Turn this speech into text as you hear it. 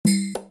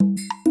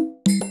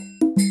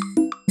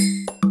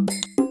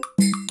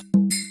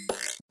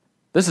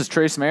This is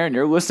Trace Mayer, and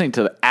you're listening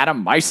to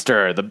Adam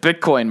Meister, the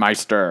Bitcoin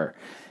Meister.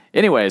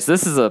 Anyways,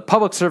 this is a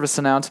public service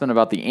announcement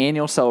about the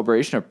annual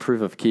celebration of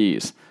Proof of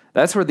Keys.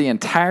 That's where the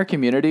entire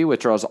community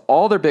withdraws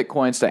all their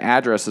Bitcoins to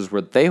addresses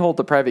where they hold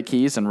the private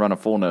keys and run a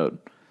full node.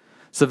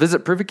 So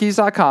visit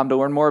proofofkeys.com to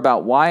learn more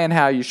about why and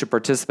how you should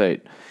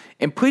participate.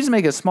 And please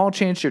make a small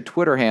change to your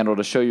Twitter handle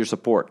to show your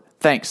support.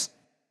 Thanks.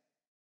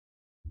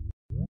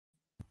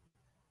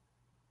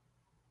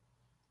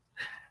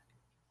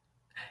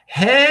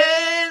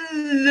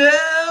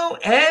 Hello,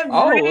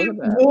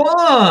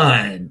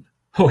 everyone.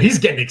 Oh, he's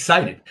getting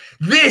excited.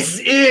 This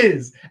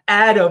is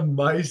Adam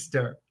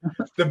Meister,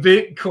 the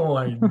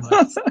Bitcoin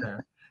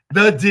Meister,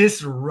 the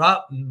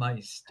Disrupt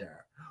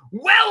Meister.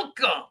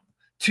 Welcome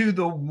to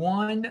the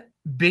One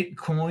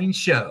Bitcoin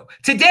Show.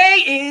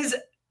 Today is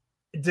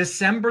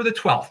December the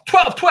 12th,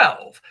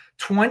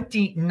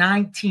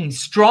 2019.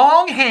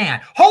 Strong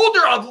hand,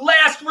 holder of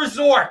last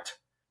resort,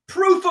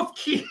 Proof of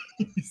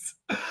Keys.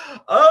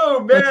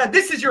 Oh, man,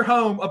 this is your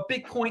home of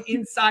Bitcoin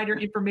insider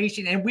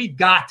information, and we've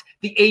got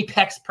the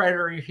apex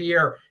predator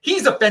here.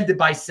 He's offended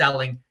by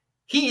selling.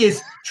 He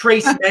is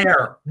Trace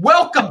Mayer.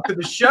 Welcome to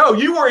the show.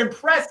 You were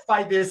impressed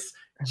by this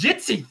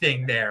Jitsi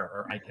thing there,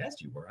 or I guess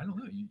you were. I don't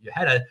know. You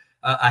had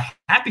a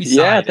happy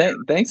side. Yeah,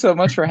 thanks so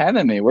much for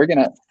having me.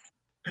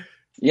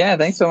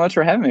 Thanks so much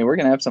for having me. We're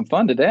going to have some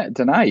fun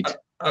tonight.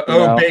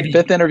 Baby.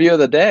 Fifth interview of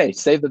the day.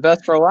 Save the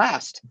best for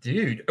last.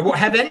 Dude, well,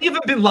 have any of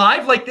them been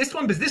live like this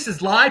one? Because this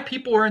is live.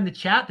 People are in the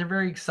chat. They're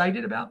very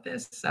excited about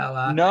this.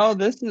 So no,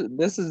 this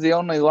is the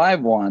only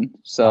live one.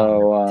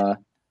 So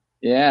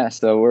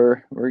so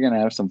we're going to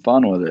have some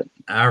fun with it.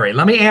 All right.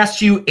 Let me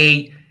ask you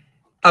a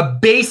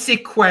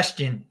basic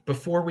question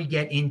before we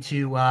get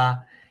into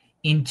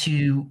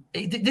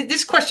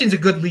this question is a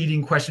good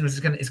leading question.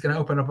 It's going to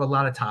open up a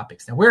lot of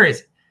topics. Now, where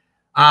is it?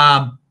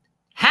 How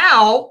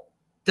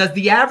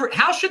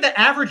should the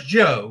average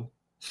Joe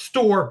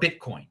store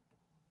Bitcoin?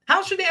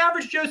 How should the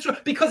average Joe store?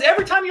 Because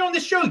every time you're on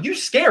this show, you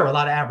scare a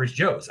lot of average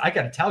Joes. I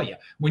got to tell you,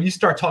 when you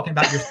start talking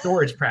about your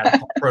storage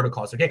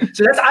protocols. Okay,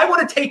 so I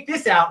want to take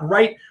this out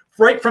right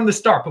from the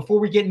start before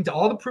we get into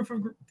all the proof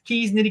of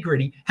keys nitty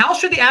gritty. How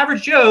should the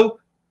average Joe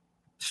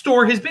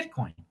store his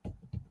Bitcoin?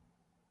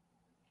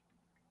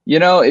 You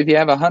know, if you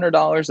have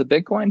 $100 of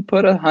Bitcoin,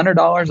 put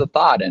 $100 of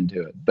thought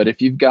into it. But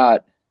if you've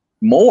got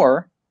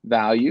more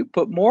value,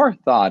 put more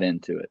thought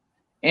into it.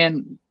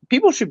 And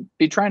people should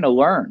be trying to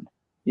learn,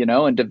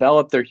 and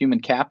develop their human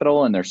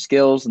capital and their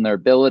skills and their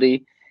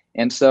ability.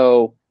 And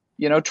so,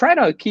 try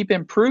to keep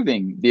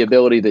improving the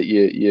ability that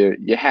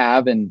you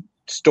have in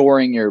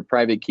storing your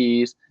private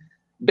keys.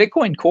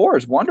 Bitcoin Core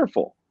is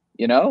wonderful.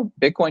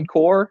 Bitcoin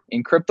Core,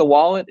 encrypt the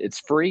wallet. It's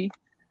free.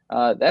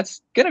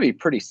 That's going to be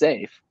pretty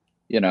safe.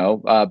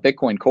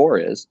 Bitcoin Core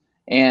is.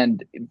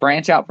 And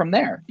branch out from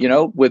there.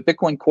 With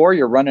Bitcoin Core,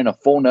 you're running a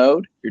full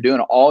node. You're doing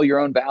all your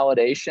own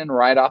validation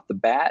right off the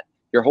bat.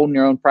 You're holding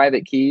your own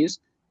private keys.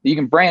 You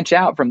can branch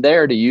out from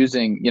there to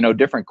using,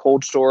 different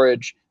cold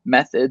storage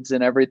methods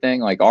and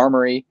everything like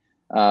Armory.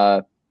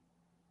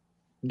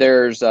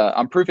 There's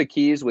on Proof of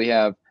Keys, we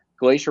have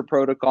Glacier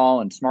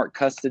Protocol and Smart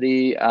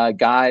Custody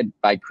guide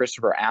by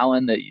Christopher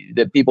Allen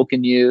that people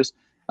can use.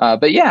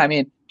 But yeah, I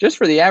mean, just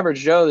for the average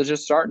Joe that's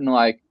just starting,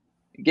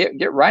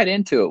 get right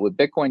into it with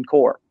Bitcoin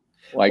Core.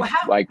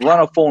 Run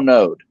a full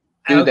node.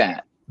 Do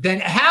that. Then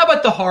how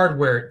about the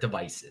hardware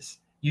devices?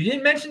 You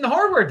didn't mention the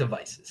hardware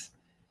devices.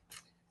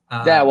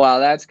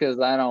 That's because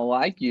I don't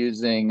like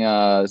using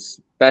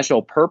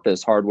special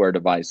purpose hardware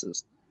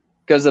devices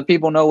because the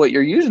people know what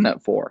you're using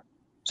it for.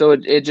 So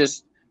it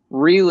just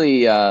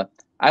really, I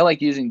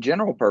like using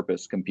general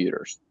purpose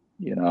computers,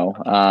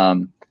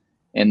 and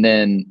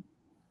then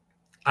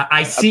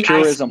I see a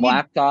Purism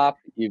laptop,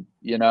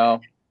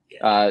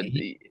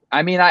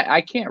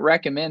 I can't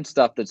recommend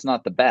stuff that's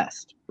not the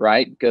best,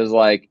 right? Because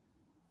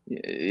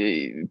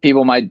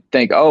people might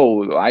think,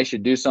 oh, I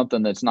should do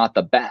something that's not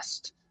the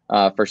best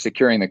for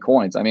securing the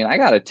coins. I mean, I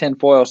got a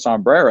tinfoil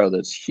sombrero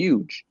that's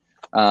huge.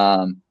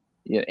 I've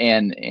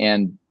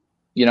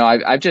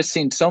just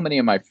seen so many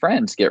of my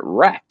friends get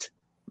wrecked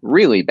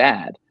really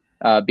bad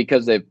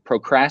because they've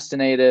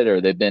procrastinated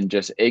or they've been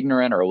just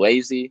ignorant or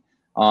lazy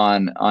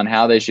on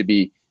how they should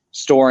be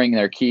storing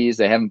their keys.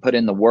 They haven't put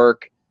in the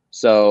work.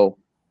 So,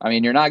 I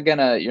mean, you're not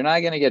gonna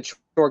get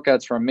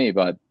shortcuts from me,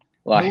 but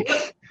maybe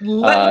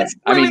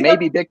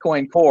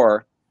Bitcoin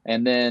Core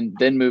and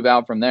then move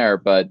out from there.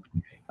 But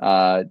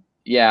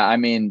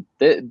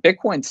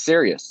Bitcoin's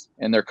serious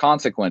and their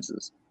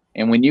consequences.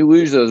 And when you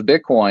lose those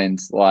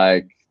Bitcoins,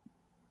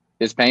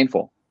 it's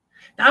painful.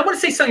 Now, I want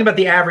to say something about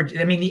the average.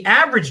 I mean, the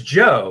average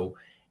Joe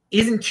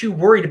isn't too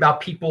worried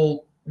about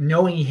people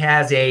knowing he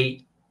has a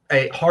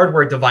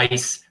hardware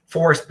device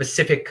for a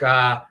specific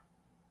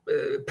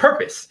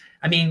purpose.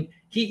 I mean,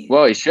 he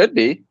should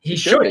be. He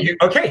should be.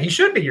 He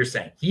should be. You're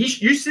saying you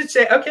should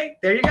say, okay,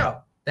 there you go.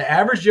 The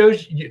average Joe,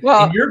 in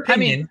your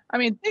opinion.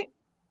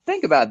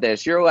 Think about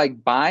this. You're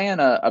buying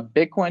a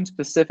Bitcoin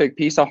specific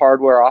piece of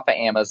hardware off of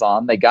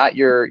Amazon. They got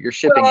your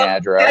shipping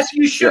address.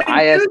 You shouldn't your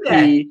ISP. do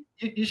that.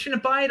 You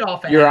shouldn't buy it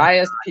off of your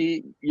Amazon.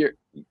 ISP.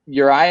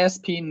 your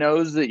ISP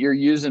knows that you're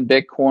using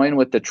Bitcoin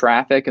with the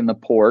traffic and the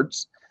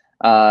ports.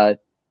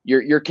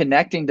 You're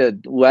connecting to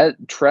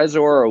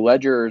Trezor or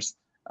Ledger's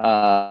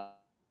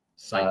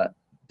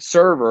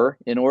server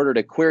in order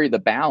to query the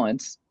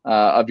balance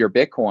of your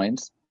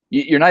Bitcoins.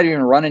 You're not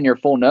even running your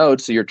full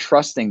node, so you're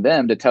trusting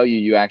them to tell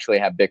you actually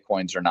have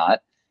Bitcoins or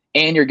not.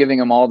 And you're giving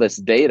them all this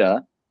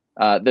data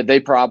that they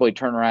probably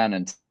turn around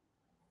and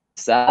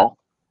sell.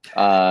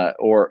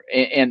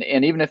 And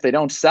even if they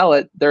don't sell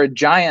it, they're a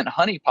giant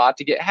honeypot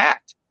to get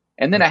hacked.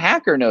 And then a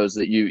hacker knows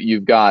that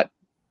you've got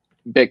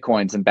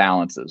Bitcoins and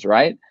balances,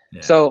 right?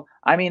 Yeah. So,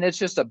 I mean, it's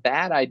just a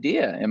bad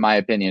idea, in my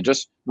opinion.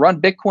 Just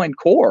run Bitcoin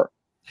Core.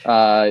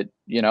 At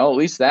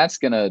least that's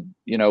gonna,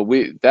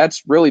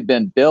 that's really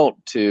been built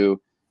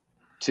to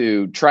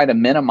try to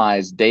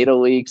minimize data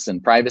leaks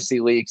and privacy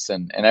leaks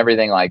and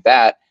everything like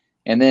that.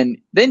 And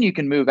then you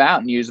can move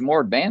out and use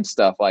more advanced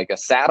stuff like a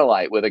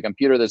satellite with a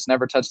computer that's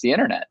never touched the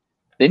internet.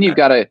 Then you've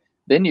got to,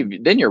 then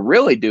you're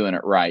really doing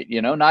it right.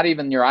 Not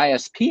even your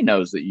ISP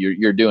knows that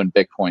you're doing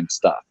Bitcoin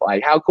stuff.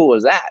 Like, how cool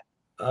is that?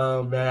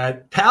 Oh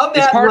man, pound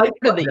that! It's part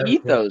of the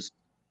ethos.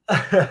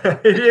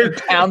 It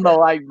is. Pound the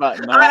like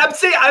button.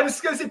 I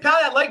was going to say pound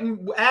that like.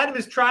 Adam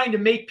is trying to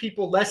make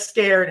people less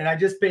scared, and I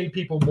just made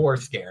people more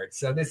scared.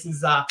 So this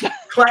is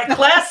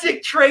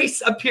classic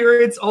Trace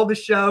appearance on the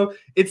show.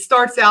 It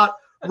starts out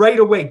right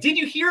away. Did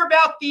you hear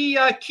about the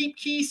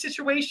KeepKey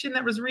situation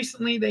that was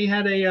recently? They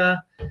had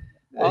a.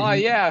 Oh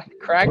yeah,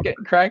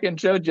 Kraken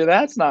showed you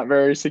that's not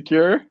very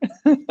secure.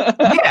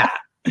 Yeah.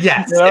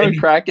 Yes.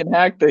 Kraken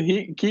hacked the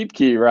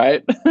KeepKey,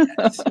 right?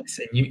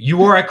 You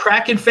were a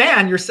Kraken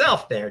fan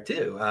yourself there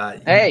too.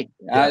 I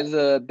was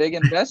a big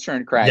investor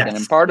in Kraken,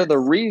 and part of the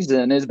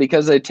reason is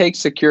because they take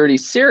security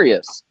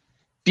serious.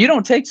 If you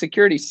don't take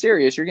security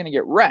serious, you're going to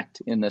get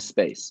wrecked in this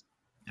space.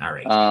 All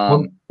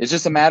right. It's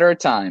just a matter of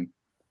time,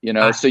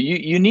 So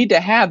you need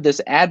to have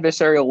this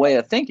adversarial way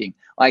of thinking.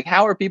 Like,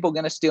 how are people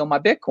going to steal my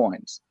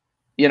Bitcoins?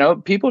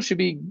 People should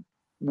be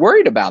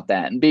worried about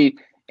that and be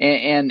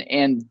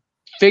and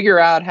figure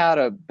out how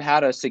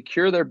to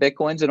secure their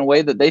Bitcoins in a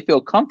way that they feel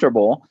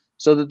comfortable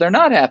so that they're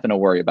not having to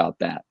worry about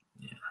that.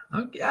 Yeah.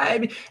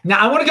 Okay. Now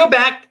I want to go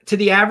back to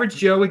the average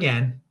Joe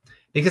again,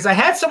 because I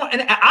had someone,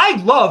 and I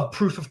love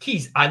proof of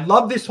keys. I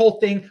love this whole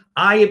thing.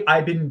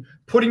 I've been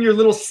putting your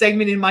little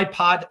segment in my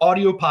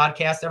audio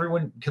podcast.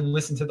 Everyone can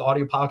listen to the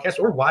audio podcast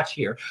or watch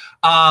here.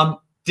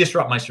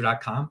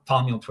 Disruptmeister.com.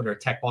 Follow me on Twitter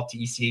at TechBalt,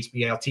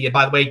 TECHBALT. And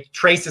by the way,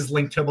 Trace is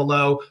linked to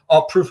below,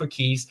 all proof of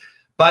keys.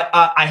 But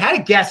I had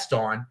a guest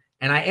on,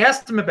 and I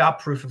asked him about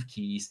proof of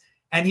keys,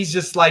 and he's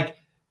just like,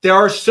 there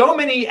are so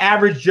many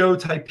average Joe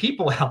type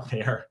people out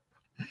there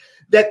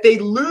that they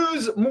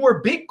lose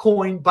more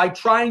Bitcoin by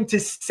trying to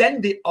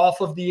send it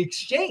off of the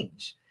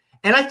exchange.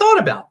 And I thought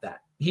about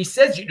that. He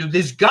says,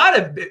 there's got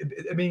to,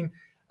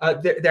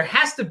 there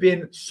has to have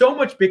been so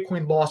much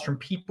Bitcoin lost from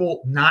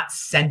people not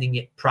sending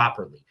it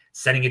properly,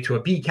 sending it to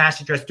a Bcash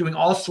address, doing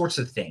all sorts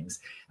of things.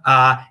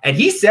 And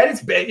he said,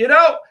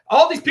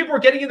 all these people are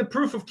getting into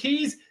proof of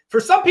keys. For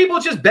some people,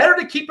 it's just better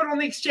to keep it on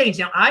the exchange.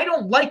 Now, I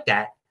don't like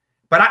that,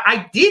 but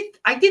I did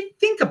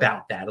think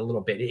about that a little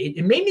bit.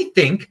 It made me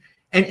think,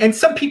 and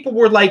some people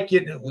were like,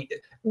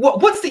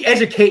 what's the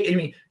educate? I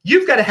mean,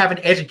 you've got to have an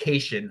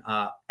education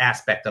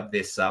aspect of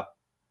this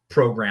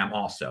program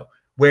also,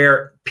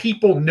 where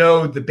people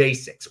know the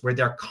basics, where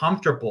they're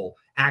comfortable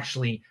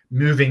actually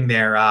moving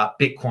their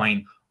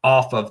Bitcoin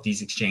off of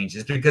these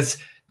exchanges, because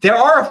there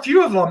are a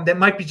few of them that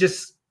might be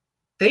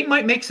they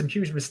might make some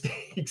huge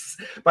mistakes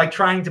by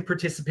trying to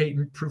participate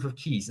in proof of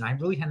keys. And I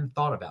really hadn't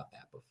thought about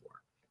that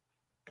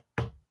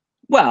before.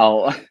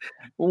 Well,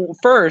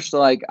 first,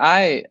 like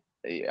I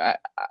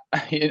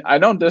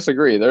don't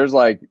disagree. There's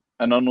like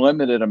an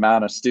unlimited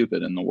amount of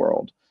stupid in the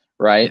world,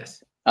 right?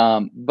 Yes.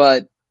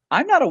 But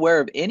I'm not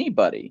aware of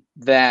anybody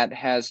that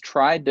has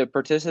tried to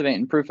participate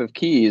in proof of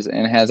keys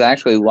and has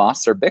actually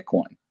lost their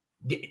Bitcoin.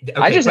 Okay,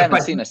 I just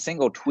haven't seen a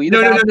single tweet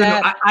about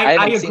that. I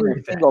haven't seen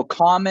a single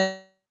comment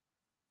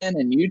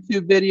in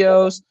YouTube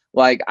videos.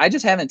 Like, I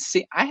haven't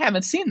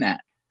seen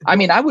that. I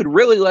mean, I would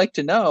really like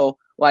to know,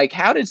 like,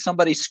 how did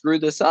somebody screw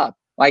this up?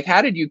 Like,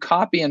 how did you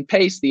copy and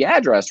paste the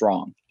address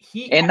wrong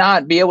and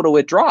not be able to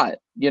withdraw it?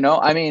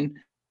 I mean,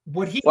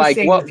 what's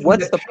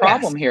the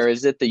problem here?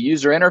 Is it the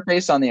user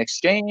interface on the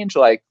exchange?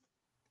 Like,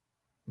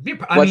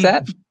 what's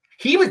that?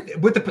 He was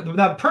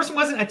the person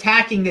wasn't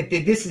attacking that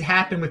this has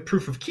happened with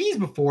proof of keys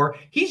before.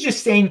 He's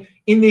just saying,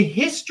 in the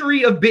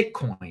history of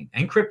Bitcoin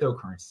and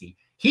cryptocurrency,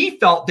 he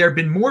felt there have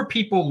been more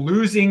people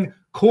losing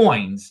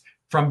coins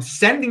from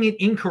sending it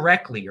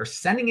incorrectly or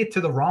sending it to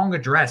the wrong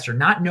address or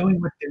not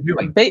knowing what they're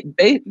doing.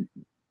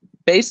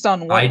 Based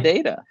on what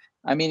data?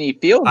 I mean, he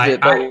feels it,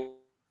 but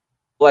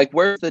like,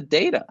 where's the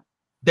data?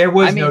 There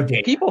was no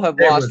data. People have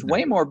lost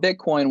way more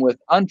Bitcoin with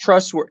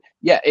untrustworthy.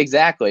 Yeah,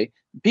 exactly.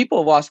 People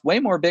have lost way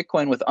more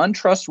Bitcoin with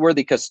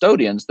untrustworthy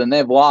custodians than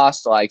they've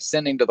lost like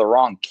sending to the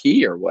wrong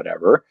key or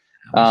whatever.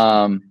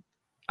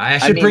 I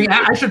should bring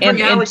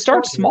and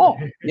start small,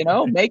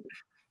 make.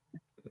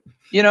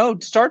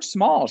 start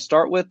small.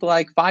 Start with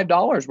like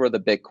 $5 worth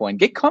of Bitcoin.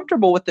 Get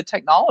comfortable with the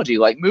technology.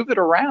 Like move it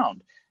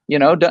around. You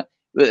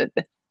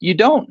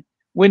don't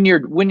when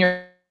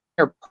you're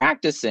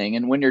practicing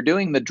and when you're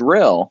doing the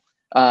drill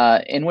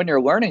and when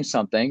you're learning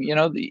something,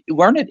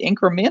 learn it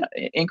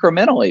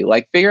incrementally.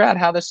 Like figure out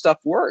how this stuff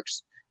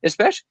works.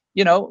 Especially,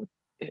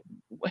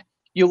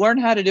 you learn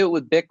how to do it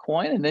with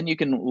Bitcoin, and then you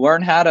can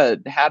learn how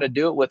to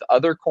do it with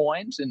other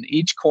coins, and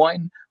each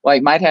coin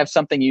like might have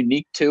something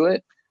unique to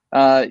it.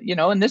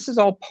 And this is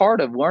all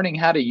part of learning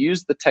how to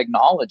use the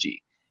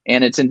technology,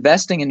 and it's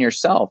investing in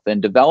yourself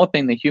and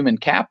developing the human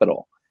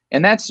capital.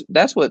 And that's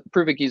what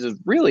Proof of Keys is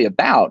really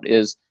about,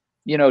 is,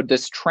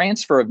 this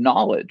transfer of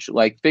knowledge,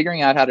 like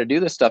figuring out how to do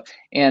this stuff.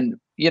 And,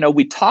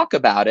 we talk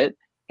about it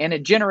and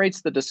it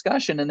generates the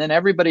discussion, and then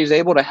everybody's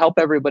able to help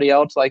everybody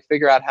else like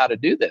figure out how to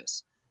do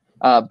this.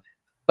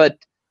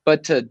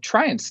 But to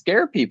try and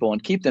scare people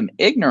and keep them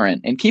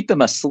ignorant and keep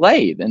them a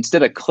slave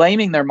instead of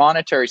claiming their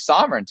monetary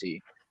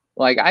sovereignty,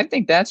 like I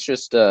think that's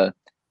just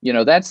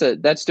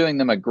that's doing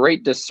them a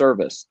great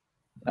disservice.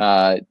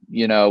 I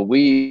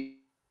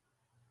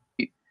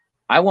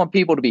want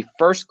people to be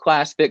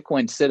first-class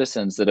Bitcoin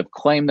citizens that have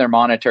claimed their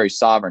monetary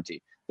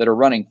sovereignty, that are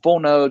running full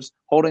nodes,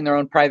 holding their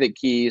own private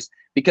keys,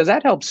 because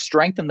that helps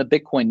strengthen the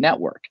Bitcoin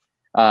network.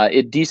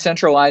 It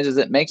decentralizes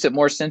it, makes it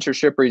more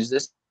censorship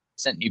resistant.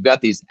 You've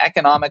got these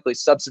economically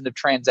substantive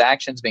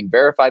transactions being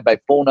verified by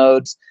full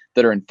nodes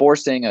that are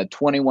enforcing a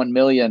 21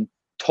 million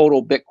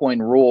total Bitcoin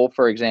rule,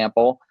 for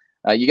example.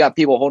 You got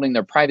people holding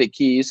their private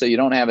keys, so you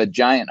don't have a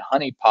giant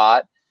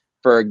honeypot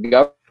for a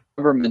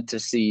government to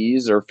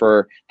seize or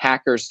for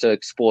hackers to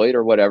exploit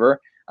or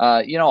whatever.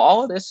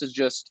 All of this is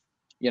just,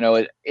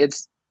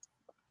 it's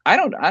I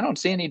don't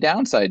see any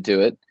downside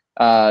to it.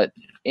 And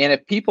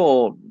if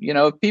people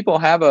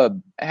have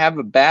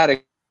a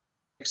bad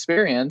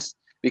experience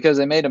because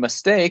they made a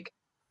mistake,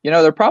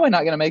 they're probably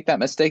not going to make that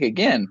mistake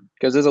again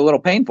because it's a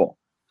little painful.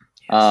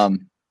 Yes.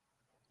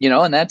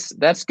 And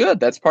that's good.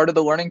 That's part of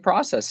the learning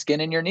process. Skin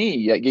in your knee.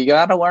 You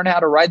got to learn how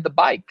to ride the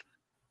bike.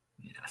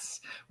 Yes.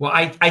 Well,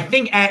 I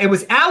think it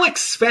was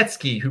Alex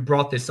Svetsky who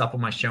brought this up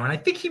on my show, and I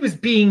think he was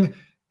being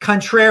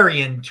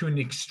contrarian to an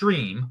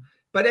extreme.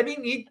 But I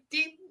mean, he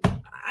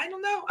I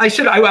don't know. I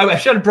should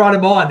have brought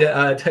him on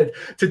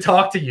to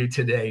talk to you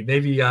today.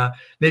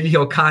 Maybe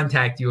he'll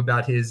contact you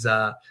about his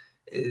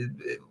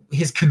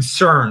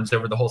concerns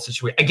over the whole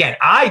situation. Again,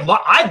 I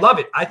love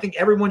it. I think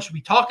everyone should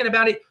be talking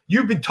about it.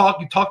 You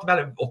talked about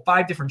it on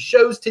 5 different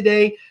shows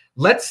today.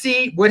 Let's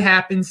see what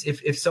happens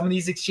if some of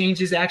these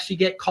exchanges actually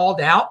get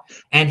called out,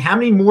 and how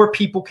many more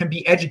people can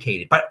be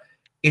educated. But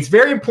it's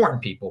very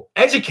important, people.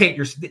 Educate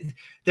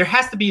there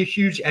has to be a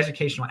huge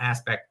educational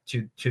aspect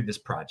to this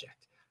project.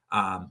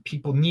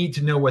 People need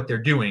to know what they're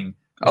doing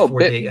before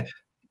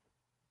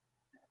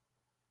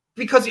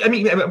because I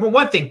mean,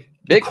 one thing,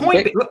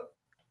 Bitcoin.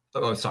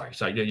 Oh, sorry.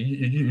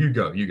 You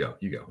go.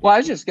 Well, I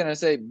was just gonna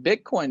say,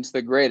 Bitcoin's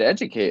the great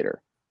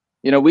educator.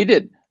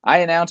 I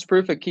announced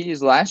Proof of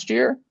Keys last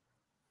year.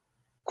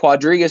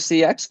 Quadriga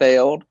CX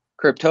failed.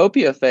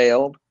 Cryptopia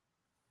failed.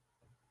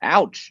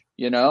 Ouch.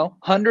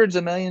 Hundreds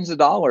of millions of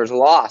dollars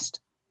lost.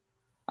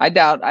 I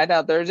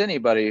doubt there's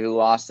anybody who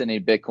lost any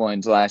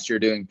Bitcoins last year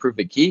doing Proof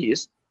of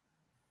Keys.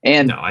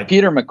 And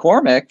Peter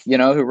McCormick,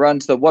 who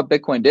runs the What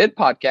Bitcoin Did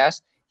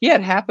podcast, he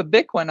had half a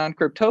Bitcoin on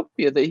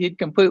Cryptopia that he'd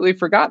completely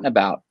forgotten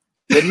about,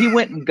 that he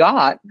went and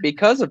got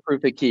because of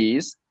Proof of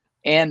Keys,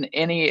 and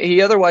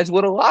he otherwise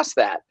would have lost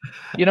that.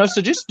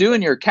 So just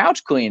doing your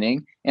couch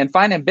cleaning and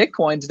finding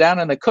Bitcoins down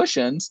in the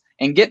cushions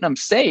and getting them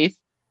safe,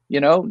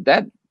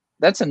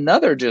 that's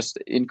another just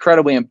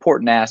incredibly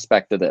important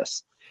aspect of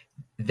this.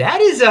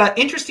 That is an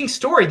interesting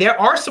story. There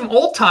are some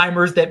old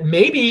timers that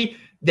maybe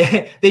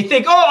they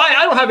think,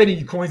 I don't have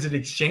any coins at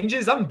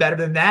exchanges, I'm better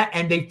than that.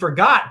 And they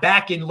forgot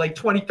back in like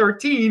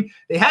 2013,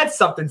 they had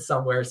something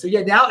somewhere. So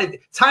yeah, now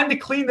it's time to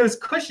clean those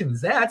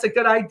cushions. Yeah, that's a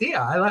good idea.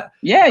 I like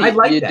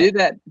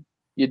that.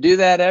 You do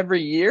that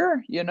every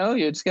year,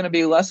 it's going to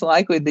be less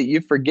likely that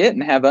you forget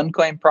and have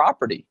unclaimed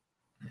property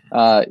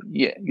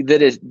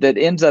that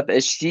ends up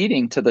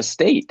escheating to the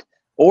state.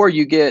 Or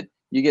you get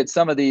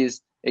some of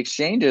these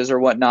exchanges or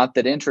whatnot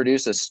that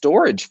introduce a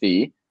storage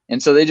fee.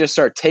 And so they just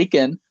start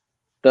taking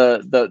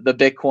the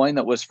Bitcoin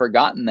that was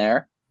forgotten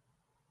there.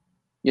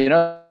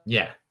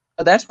 Yeah.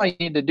 That's why you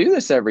need to do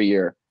this every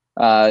year.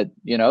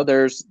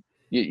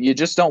 You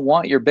just don't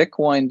want your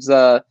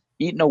Bitcoins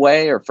eaten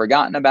away or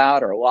forgotten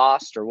about or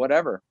lost or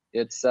whatever.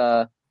 It's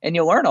and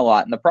you learn a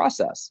lot in the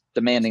process,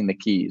 demanding the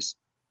keys,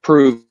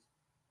 proving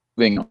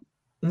them.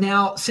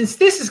 Now, since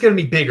this is going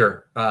to be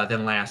bigger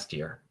than last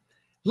year,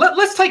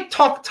 let's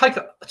talk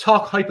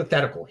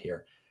hypothetical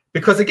here,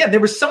 because again, there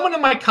was someone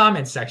in my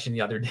comment section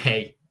the other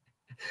day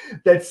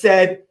that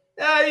said,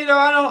 I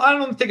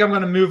don't think I'm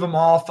going to move them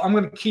off. I'm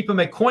going to keep them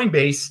at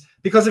Coinbase,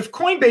 because if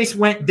Coinbase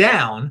went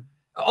down,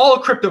 all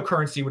of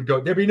cryptocurrency would go.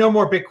 There'd be no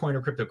more Bitcoin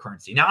or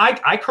cryptocurrency. Now,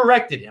 I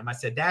corrected him. I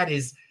said,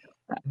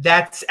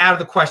 that's out of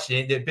the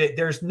question.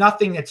 There's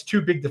nothing that's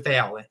too big to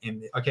fail.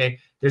 Okay.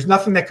 There's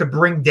nothing that could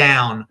bring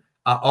down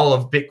all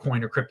of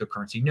Bitcoin or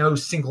cryptocurrency. No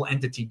single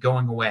entity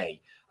going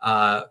away.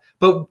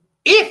 But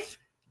if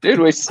dude,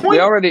 we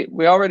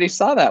already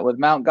saw that with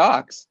Mt.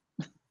 Gox.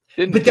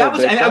 But that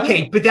was Bitcoin.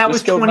 Okay. But that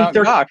was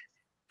 2013.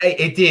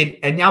 It did,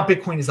 and now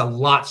Bitcoin is a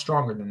lot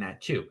stronger than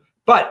that too.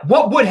 But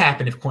what would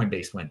happen if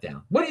Coinbase went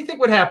down? What do you think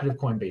would happen if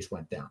Coinbase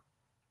went down?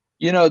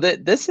 You know,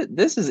 this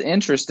is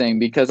interesting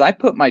because I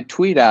put my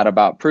tweet out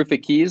about proof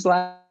of keys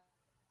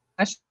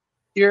last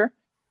year,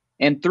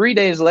 and 3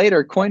 days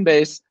later,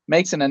 Coinbase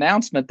makes an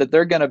announcement that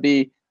they're going to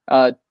be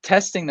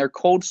testing their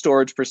cold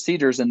storage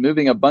procedures and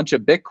moving a bunch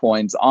of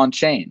Bitcoins on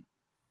chain.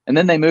 And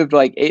then they moved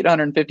like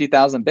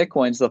 850,000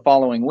 Bitcoins the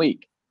following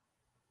week.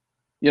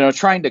 You know,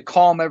 trying to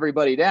calm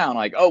everybody down,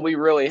 like, oh, we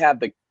really have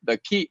the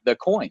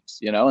coins,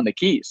 you know, and the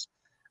keys.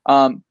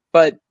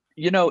 But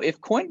you know, if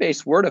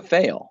Coinbase were to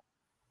fail,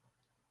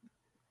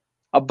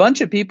 a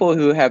bunch of people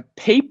who have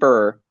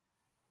paper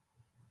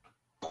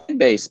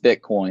Coinbase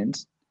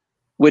Bitcoins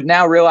would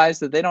now realize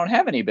that they don't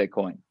have any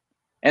Bitcoin.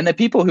 And the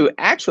people who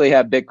actually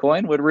have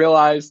Bitcoin would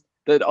realize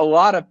that a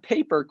lot of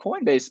paper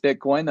Coinbase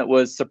Bitcoin that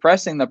was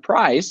suppressing the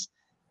price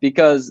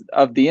because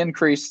of the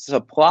increased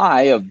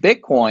supply of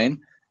Bitcoin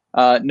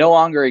no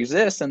longer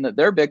exists, and that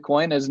their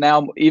Bitcoin is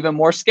now even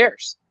more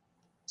scarce.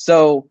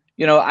 So,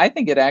 you know, I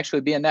think it'd actually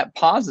be a net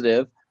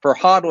positive for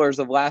hodlers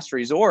of last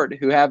resort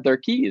who have their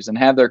keys and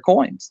have their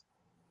coins.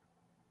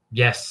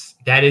 Yes,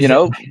 that is. You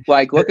know,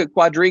 like look at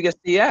Quadriga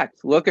CX,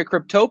 look at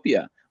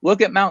Cryptopia,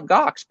 look at Mt.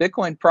 Gox.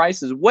 Bitcoin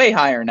price is way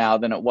higher now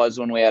than it was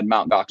when we had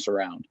Mt. Gox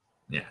around.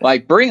 Yeah.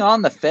 Like bring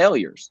on the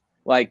failures.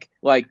 Like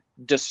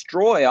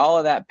destroy all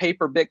of that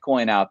paper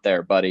Bitcoin out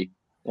there, buddy.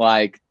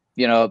 Like,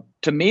 you know,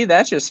 to me,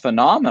 that's just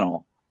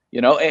phenomenal, you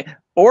know,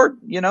 or,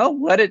 you know,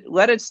 let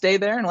it stay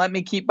there and let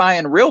me keep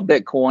buying real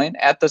Bitcoin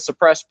at the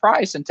suppressed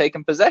price and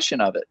taking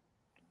possession of it.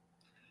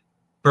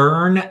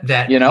 Burn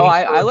that. You know,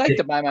 I like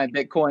to buy my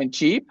Bitcoin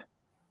cheap.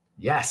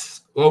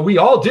 Yes. Well, we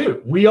all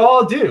do. We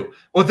all do.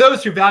 Well,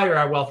 those who value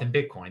our wealth in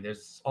Bitcoin,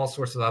 there's all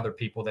sorts of other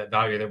people that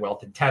value their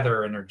wealth in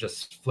Tether and are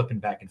just flipping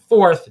back and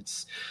forth.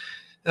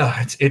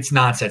 It's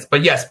nonsense.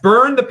 But yes,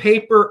 burn the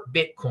paper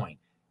Bitcoin.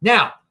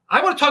 Now,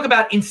 I want to talk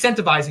about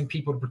incentivizing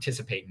people to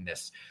participate in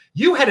this.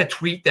 You had a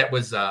tweet that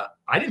was, I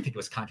didn't think it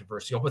was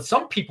controversial, but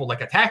some people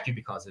like attacked you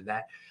because of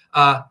that.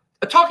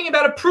 Talking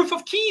about a proof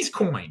of keys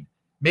coin,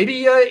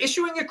 maybe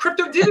issuing a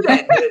crypto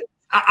dividend.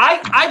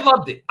 I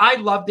loved it. I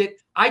loved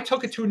it. I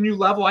took it to a new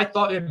level. I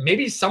thought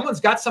maybe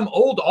someone's got some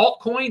old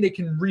altcoin. They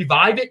can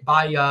revive it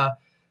by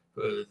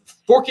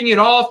forking it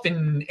off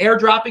and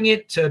airdropping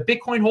it to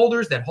Bitcoin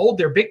holders that hold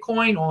their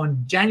Bitcoin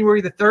on January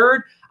the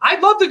 3rd. I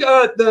love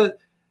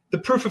the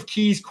proof of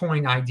keys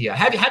coin idea.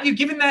 Have you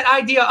given that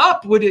idea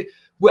up?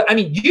 I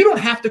mean, you don't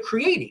have to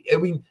create it. I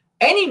mean,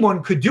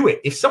 anyone could do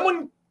it. If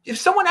someone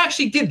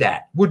actually did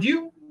that, would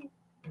you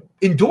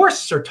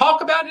endorse or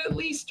talk about it at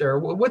least? Or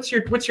what's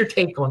your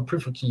take on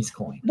proof of keys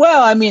coin?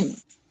 Well, I mean,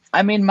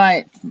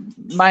 my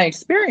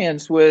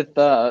experience with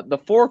the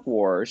fork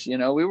wars, you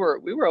know,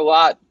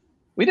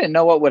 we didn't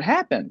know what would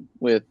happen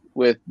with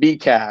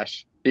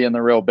Bcash being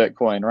the real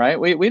Bitcoin, right?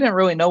 We didn't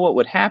really know what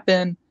would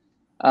happen,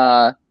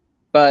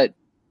 but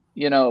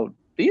you know,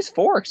 these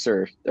forks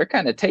they're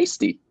kind of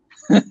tasty,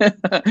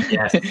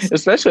 yes.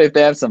 Especially if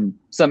they have some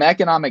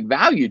economic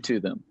value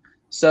to them.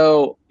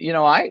 So, you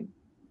know, I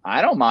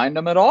don't mind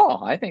them at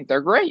all. I think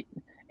they're great.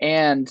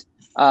 And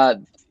I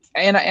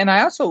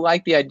also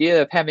like the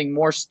idea of having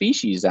more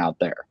species out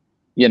there,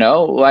 you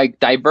know, like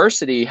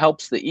diversity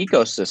helps the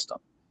ecosystem,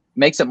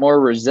 makes it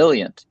more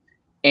resilient.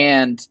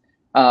 And,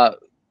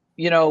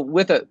 you know,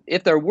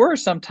 if there were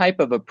some type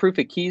of a proof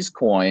of keys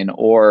coin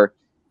or,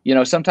 you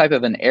know, some type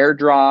of an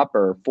airdrop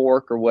or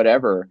fork or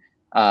whatever,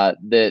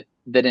 that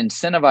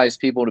incentivized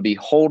people to be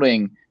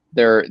holding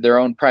their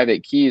own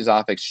private keys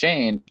off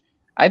exchange,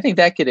 I think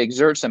that could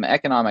exert some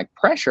economic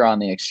pressure on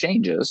the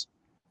exchanges,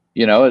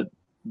 you know,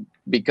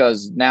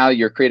 because now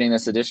you're creating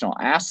this additional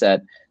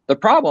asset. The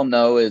problem,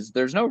 though, is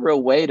there's no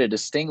real way to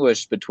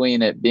distinguish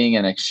between it being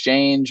an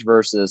exchange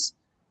versus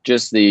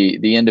just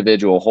the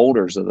individual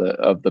holders of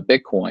the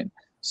Bitcoin.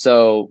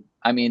 So,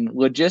 I mean,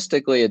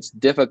 logistically, it's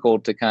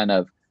difficult to kind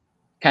of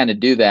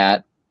do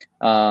that.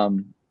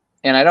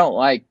 And I don't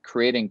like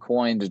creating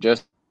coins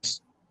just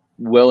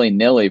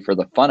willy-nilly for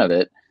the fun of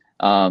it.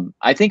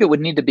 I think it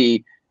would need to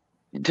be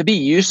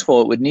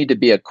useful, it would need to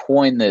be a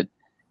coin that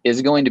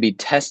is going to be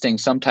testing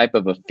some type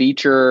of a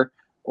feature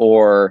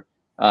or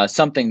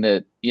something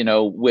that, you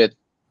know,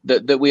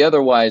 that we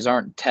otherwise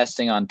aren't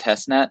testing on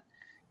testnet.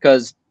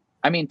 Because,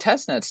 I mean,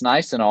 testnet's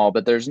nice and all,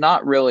 but there's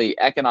not really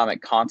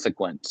economic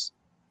consequence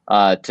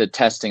to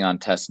testing on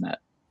testnet.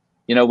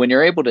 You know, when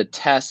you're able to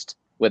test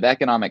with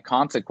economic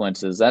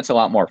consequences, that's a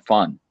lot more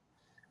fun.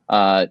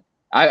 I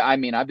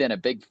mean, I've been a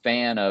big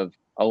fan of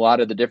a lot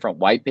of the different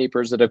white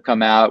papers that have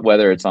come out,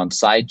 whether it's on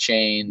side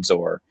chains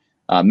or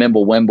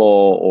Mimblewimble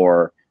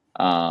or,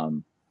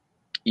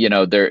 you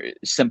know, their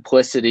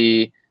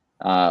simplicity,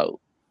 a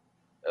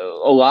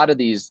lot of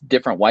these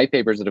different white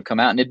papers that have come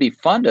out, and it'd be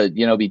fun to,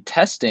 you know, be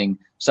testing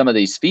some of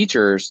these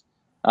features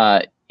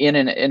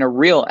in a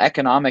real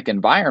economic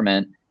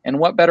environment And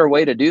what better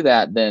way to do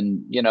that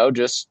than,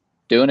 just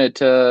doing it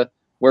to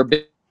where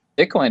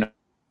Bitcoin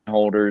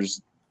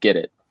holders get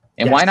it?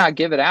 And Yes. why not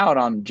give it out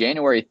on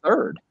January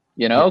 3rd?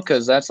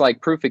 Because that's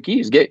like proof of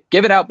keys.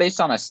 Give it out based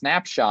on a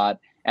snapshot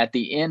at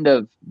the end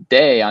of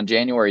day on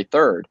January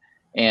 3rd.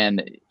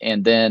 And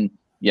then,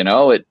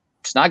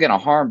 it's not going to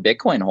harm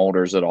Bitcoin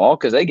holders at all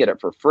because they get it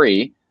for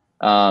free.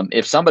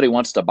 If somebody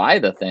wants to buy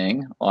the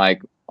thing,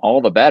 like,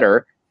 all the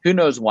better. Who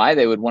knows why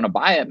they would want to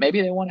buy it?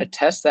 Maybe they want to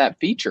test that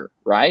feature,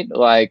 right?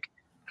 Like,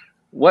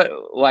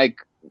 why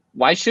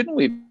shouldn't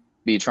we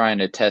be trying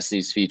to test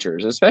these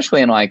features,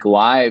 especially in like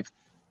live,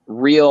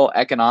 real,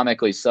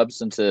 economically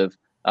substantive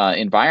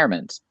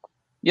environments?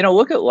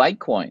 Look at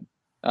Litecoin.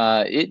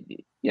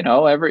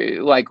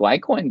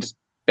 Litecoin's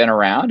been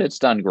around. It's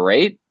done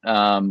great.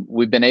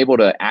 We've been able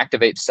to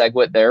activate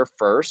SegWit there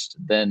first,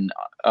 then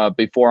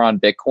before on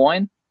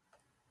Bitcoin.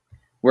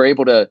 We're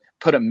able to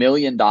put $1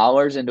 million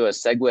into a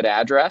SegWit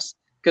address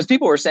because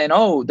people were saying,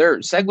 oh, their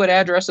SegWit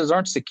addresses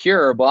aren't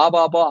secure, blah,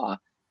 blah, blah.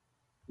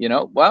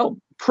 Well,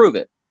 prove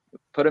it.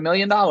 Put $1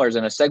 million in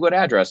a SegWit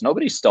address.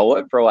 Nobody stole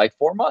it for like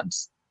 4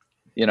 months.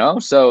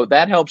 So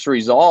that helps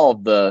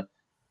resolve the,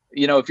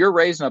 if you're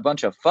raising a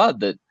bunch of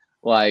FUD that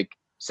like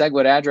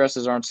SegWit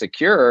addresses aren't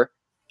secure,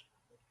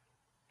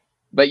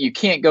 but you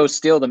can't go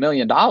steal the $1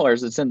 million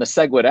that's in the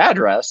SegWit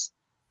address,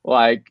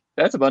 like,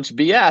 that's a bunch of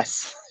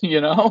BS,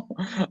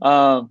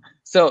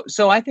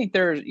 So I think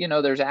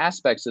there's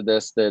aspects of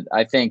this that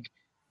I think,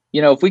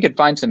 if we could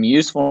find some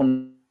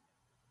usefulness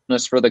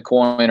for the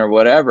coin or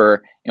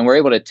whatever, and we're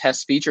able to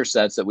test feature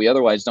sets that we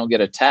otherwise don't get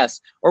to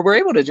test, or we're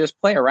able to just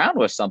play around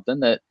with something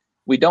that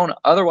we don't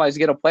otherwise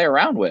get to play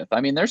around with.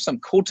 I mean, there's some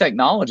cool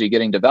technology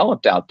getting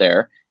developed out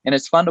there, and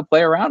it's fun to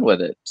play around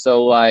with it.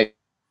 So like,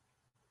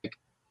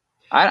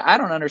 I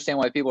don't understand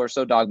why people are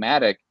so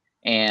dogmatic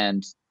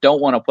and don't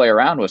want to play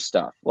around with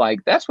stuff. Like,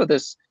 that's what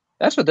this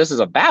is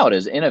about,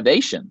 is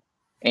innovation.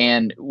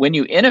 And when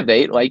you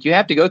innovate, like, you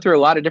have to go through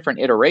a lot of different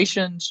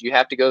iterations. You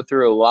have to go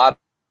through a lot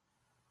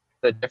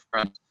of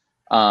different,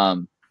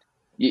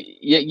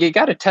 you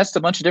got to test a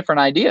bunch of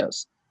different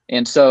ideas.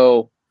 And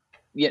so,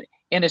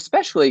 and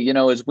especially,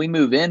 as we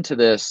move into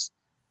this,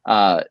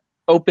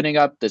 opening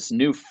up this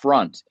new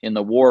front in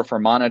the war for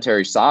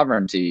monetary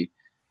sovereignty,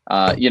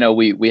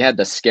 we had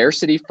the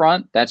scarcity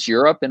front, that's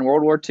Europe in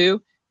World War II.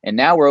 And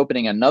now we're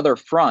opening another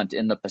front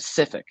in the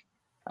Pacific.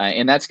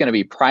 And that's going to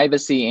be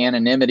privacy,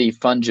 anonymity,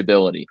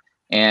 fungibility.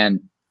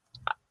 And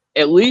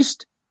at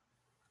least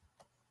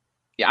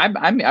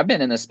I've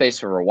been in this space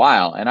for a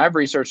while, and I've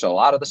researched a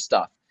lot of the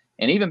stuff.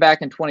 And even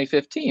back in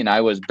 2015,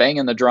 I was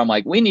banging the drum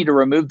like, we need to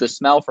remove the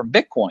smell from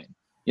Bitcoin.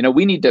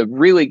 We need to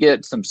really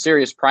get some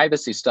serious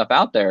privacy stuff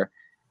out there.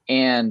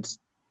 And,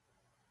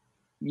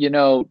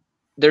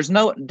 there's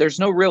no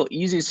real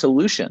easy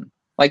solution.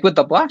 Like with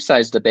the block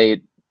size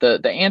debate,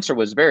 the answer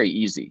was very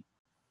easy.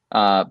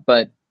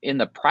 But in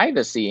the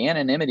privacy,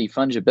 anonymity,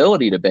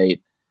 fungibility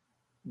debate,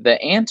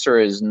 the answer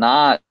is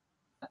not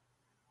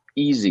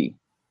easy.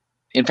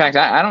 In fact,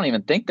 I don't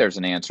even think there's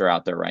an answer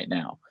out there right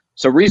now.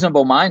 So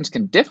reasonable minds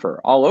can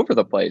differ all over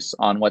the place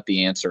on what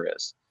the answer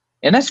is.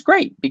 And that's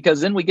great,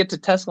 because then we get to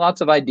test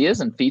lots of ideas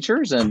and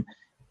features,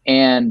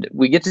 and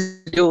we get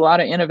to do a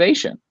lot of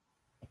innovation.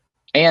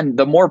 And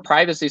the more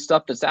privacy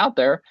stuff that's out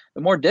there,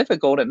 the more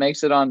difficult it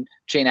makes it on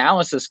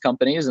Chainalysis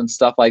companies and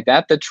stuff like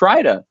that to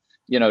try to,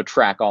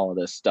 track all of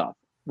this stuff,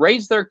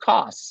 raise their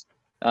costs.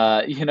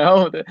 These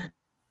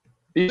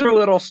are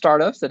little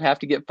startups that have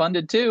to get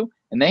funded too,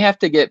 and they have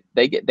to get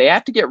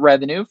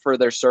revenue for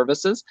their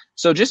services.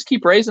 So just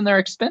keep raising their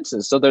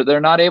expenses so they're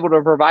not able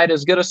to provide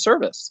as good a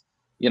service.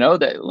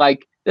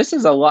 This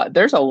is a lot.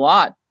 There's a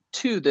lot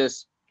to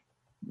this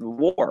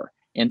war,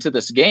 into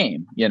this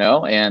game,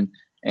 and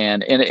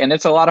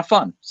it's a lot of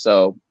fun.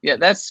 So yeah,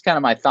 that's kind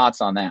of my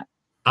thoughts on that.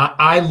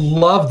 I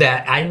love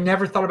that. I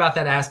never thought about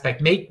that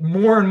aspect. Make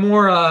more and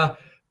more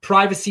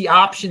privacy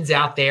options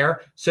out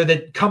there so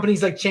that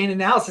companies like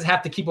Chainalysis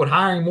have to keep on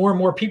hiring more and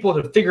more people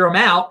to figure them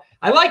out.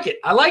 I like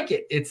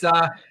it. It's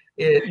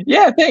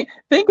yeah.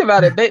 Think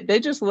about it. They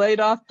just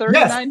laid off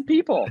 39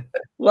 people.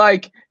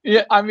 Like,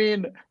 yeah, I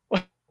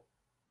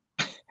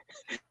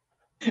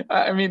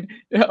mean,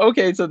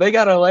 okay, so they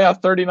got to lay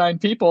off 39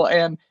 people.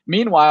 And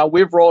meanwhile,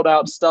 we've rolled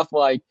out stuff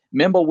like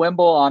Mimblewimble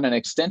on an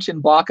extension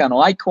block on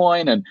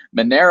Litecoin, and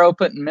Monero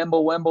putting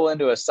Mimblewimble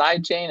into a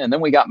side chain. And then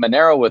we got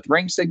Monero with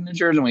ring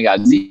signatures, and we got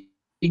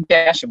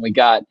Zcash, and we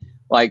got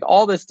like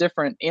all this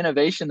different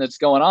innovation that's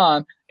going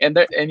on. And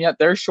yet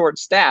they're short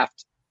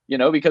staffed,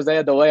 because they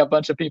had to lay a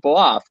bunch of people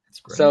off.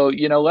 So,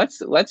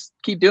 let's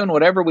keep doing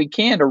whatever we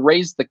can to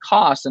raise the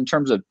cost in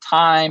terms of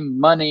time,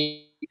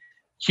 money,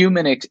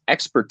 human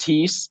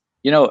expertise,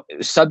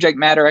 subject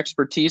matter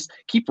expertise.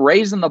 Keep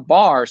raising the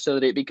bar so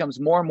that it becomes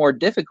more and more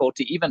difficult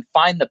to even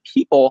find the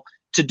people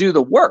to do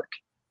the work,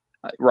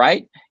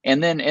 right?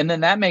 And then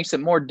that makes it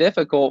more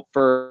difficult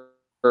for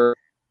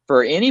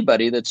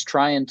anybody that's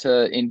trying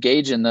to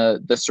engage in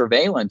the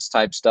surveillance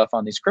type stuff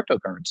on these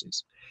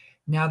cryptocurrencies.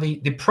 Now,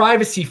 the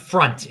privacy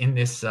front in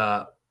this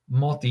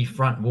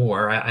multi-front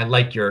war, I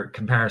like your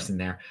comparison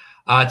there.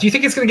 Do you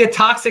think it's going to get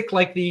toxic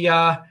like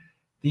the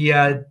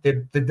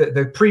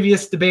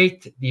previous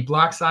debate, the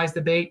block size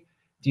debate?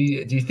 Do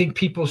you think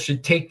people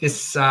should take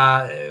this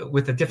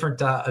with a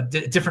different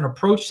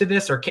approach to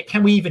this, or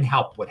can we even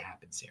help what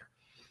happens here?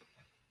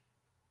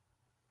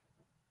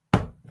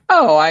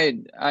 Oh,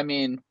 I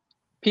mean,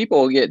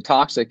 people get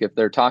toxic if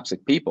they're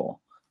toxic people.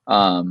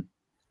 But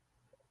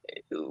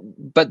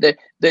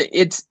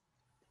it's,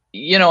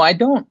 I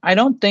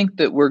don't think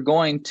that we're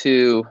going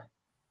to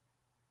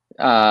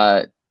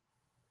the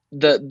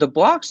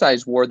block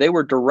size war. They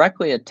were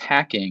directly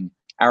attacking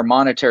our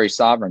monetary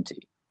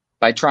sovereignty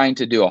by trying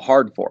to do a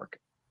hard fork,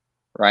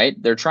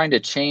 right? They're trying to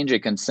change a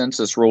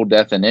consensus rule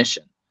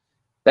definition.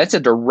 That's a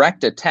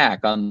direct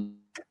attack on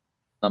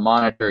the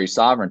monetary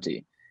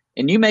sovereignty.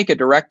 And you make a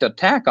direct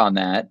attack on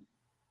that,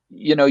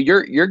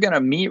 you're going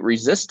to meet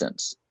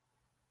resistance.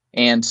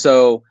 And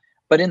so,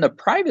 but in the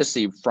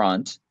privacy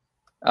front,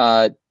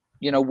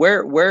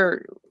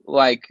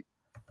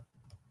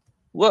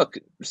 look,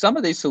 some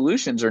of these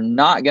solutions are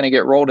not going to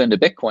get rolled into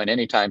Bitcoin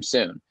anytime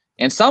soon.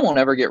 And some will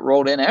never get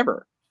rolled in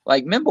ever.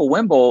 Like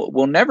Mimblewimble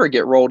will never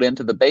get rolled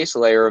into the base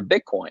layer of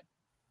Bitcoin.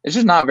 It's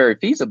just not very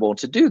feasible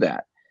to do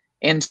that.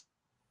 And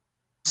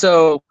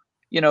so,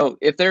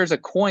 if there's a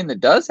coin that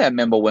does have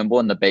Mimblewimble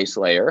in the base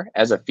layer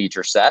as a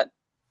feature set,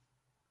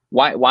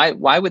 why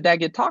would that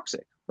get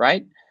toxic,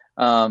 right?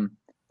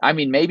 I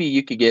mean, maybe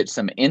you could get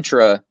some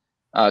intra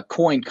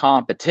coin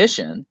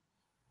competition,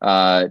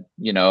 but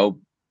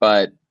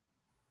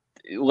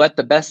let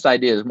the best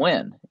ideas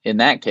win in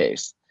that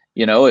case.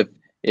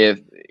 If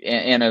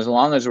as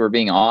long as we're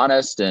being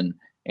honest and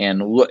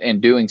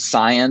doing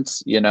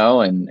science,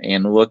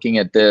 and looking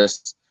at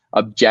this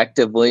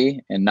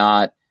objectively and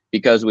not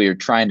because we are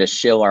trying to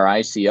shill our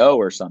ICO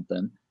or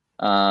something,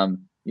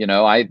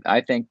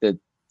 I think that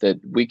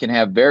we can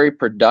have very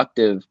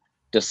productive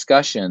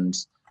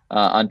discussions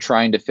on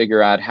trying to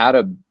figure out how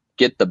to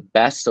get the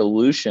best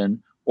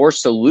solution or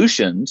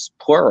solutions,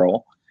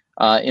 plural,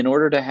 in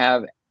order to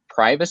have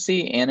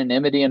privacy,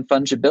 anonymity, and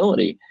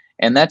fungibility.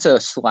 And that's a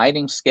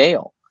sliding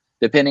scale,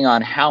 depending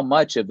on how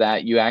much of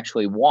that you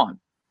actually want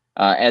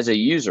as a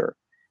user.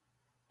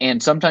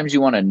 And sometimes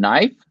you want a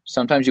knife,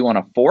 sometimes you want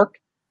a fork,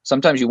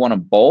 sometimes you want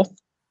them both.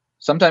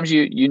 Sometimes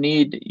you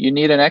need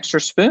an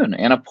extra spoon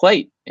and a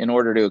plate in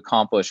order to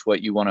accomplish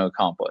what you want to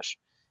accomplish.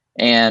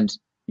 And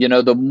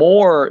the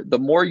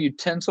more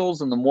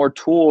utensils and the more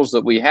tools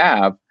that we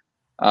have,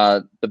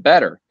 the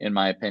better, in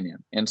my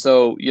opinion. And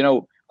so,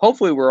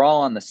 hopefully we're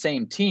all on the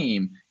same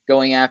team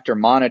going after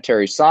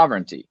monetary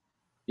sovereignty,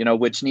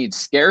 which needs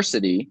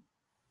scarcity,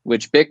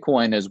 which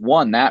Bitcoin has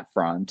won that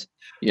front,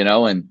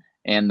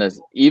 and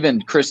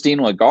even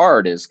Christine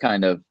Lagarde is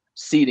kind of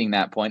ceding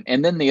that point.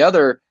 And then the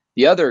other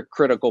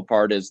critical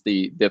part is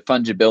the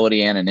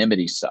fungibility,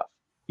 anonymity stuff.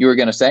 You were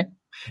going to say?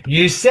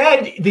 You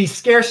said the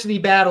scarcity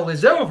battle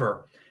is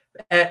over.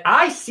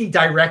 I see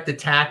direct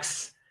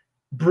attacks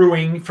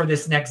brewing for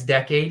this next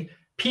decade.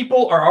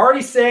 People are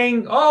already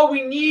saying, "Oh,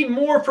 we need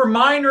more for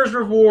miners'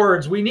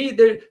 rewards.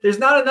 There's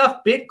not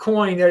enough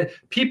Bitcoin.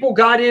 People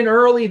got in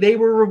early; they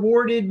were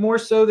rewarded more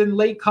so than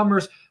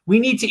latecomers. We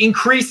need to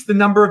increase the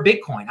number of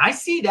Bitcoin." I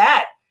see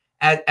that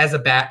as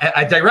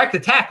a direct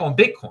attack on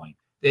Bitcoin,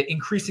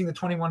 increasing the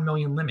 21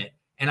 million limit,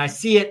 and I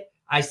see it.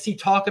 I see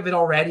talk of it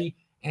already.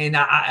 And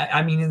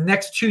I mean, in the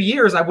next 2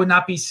 years, I would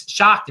not be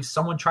shocked if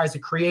someone tries to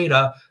create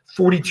a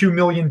 42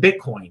 million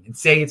Bitcoin and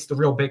say it's the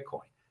real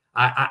Bitcoin.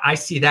 I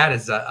see that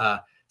as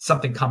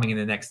something coming in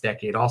the next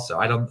decade. Also,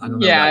 I don't know.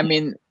 Yeah, I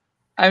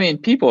mean,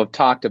 people have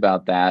talked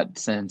about that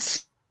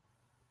since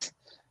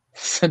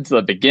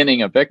the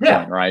beginning of Bitcoin,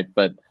 yeah. Right?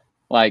 But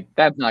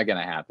that's not going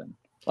to happen.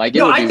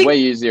 It would be way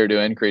easier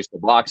to increase the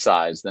block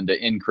size than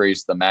to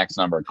increase the max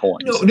number of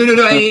coins.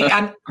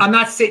 No. I'm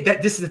not saying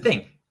that. This is the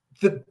thing.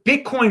 The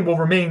Bitcoin will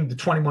remain the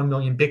 21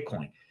 million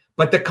Bitcoin,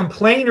 but the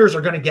complainers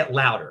are going to get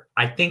louder.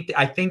 I think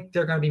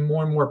there are going to be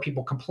more and more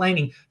people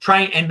complaining,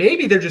 and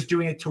maybe they're just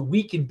doing it to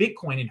weaken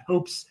Bitcoin in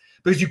hopes,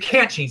 because you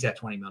can't change that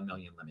 21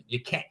 million limit. You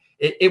can't.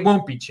 It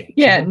won't be changed.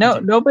 Yeah,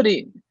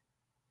 nobody.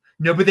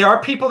 No, but there are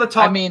people that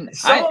talk. I mean,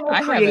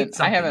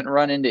 I haven't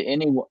run into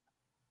anyone.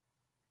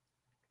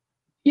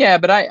 Yeah,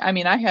 but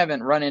I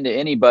haven't run into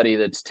anybody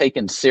that's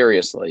taken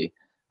seriously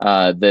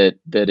that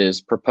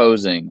is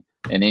proposing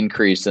an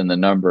increase in the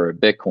number of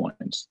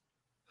Bitcoins.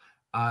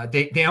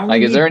 They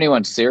only is there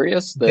anyone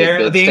serious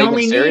that's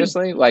taken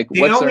seriously? What's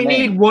their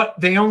name?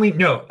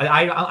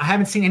 I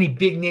haven't seen any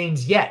big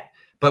names yet,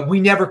 but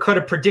we never could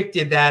have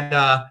predicted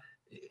that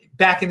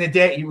back in the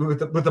day with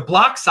the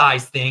block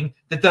size thing,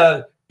 that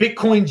the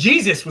Bitcoin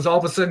Jesus was all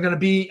of a sudden going to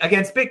be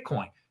against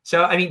Bitcoin.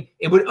 So, I mean,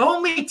 it would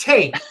only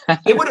take,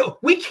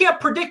 we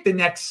can't predict the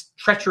next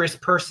treacherous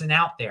person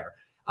out there.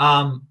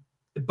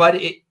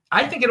 But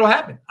I think it'll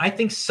happen. I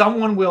think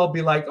someone will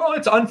be like, "Oh,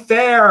 it's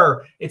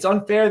unfair. It's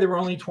unfair. There were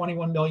only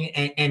 21 million,"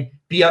 and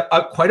be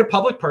quite a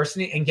public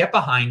person and get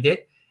behind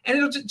it.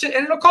 And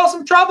it'll cause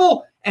some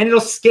trouble and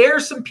it'll scare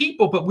some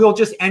people, but we'll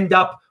just end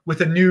up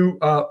with a new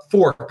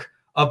fork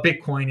of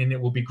Bitcoin, and it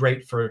will be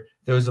great for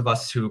those of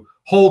us who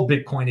hold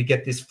Bitcoin to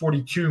get this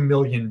 42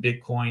 million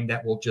Bitcoin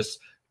that will just,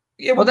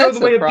 it will Well, go that's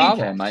the way the of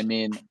problem.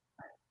 Bcash.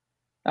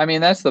 I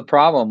mean, that's the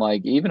problem.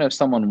 Like, even if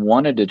someone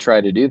wanted to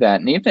try to do that,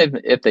 and even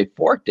if they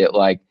forked it,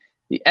 like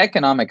the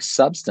economic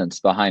substance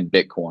behind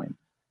Bitcoin,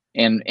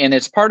 and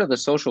it's part of the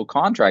social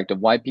contract of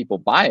why people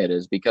buy it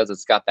is because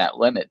it's got that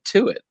limit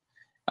to it.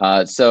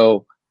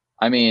 So,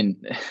 I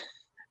mean,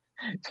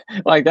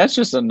 like that's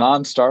just a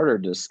non-starter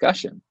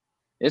discussion.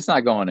 It's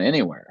not going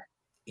anywhere.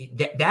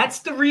 That's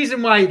the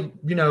reason why,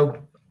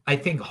 I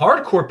think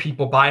hardcore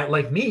people buy it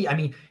like me. I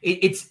mean,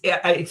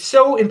 it's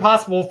so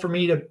impossible for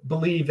me to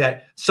believe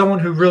that someone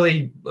who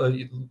really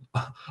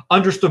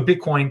understood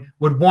Bitcoin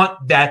would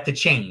want that to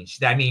change.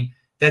 I mean,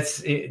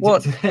 that's to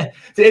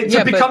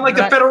become like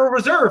the Federal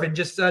Reserve and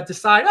just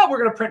decide, oh, we're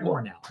going to print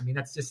more now. I mean,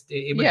 that's just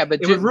it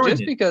would ruin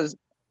it.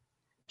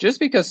 Just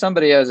because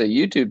somebody has a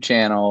YouTube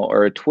channel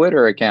or a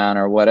Twitter account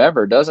or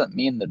whatever doesn't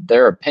mean that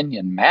their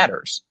opinion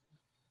matters.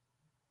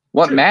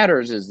 What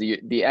matters is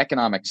the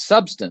economic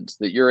substance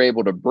that you're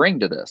able to bring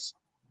to this.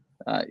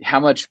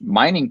 How much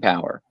mining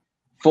power,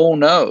 full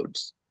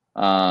nodes,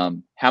 how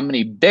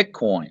many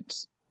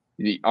Bitcoins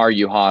are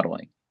you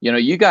hodling?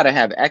 You got to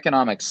have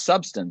economic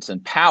substance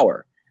and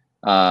power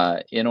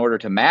in order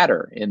to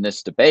matter in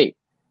this debate.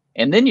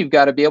 And then you've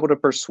got to be able to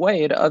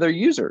persuade other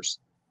users,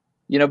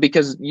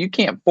 because you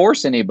can't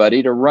force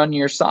anybody to run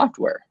your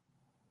software.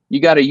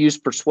 You got to use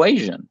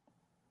persuasion.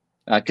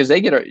 Because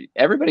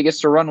everybody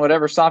gets to run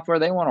whatever software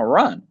they want to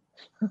run.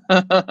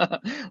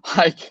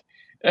 Like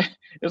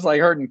it's like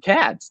herding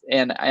cats.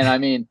 And I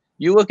mean,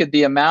 you look at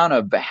the amount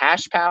of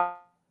hash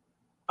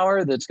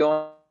power that's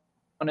going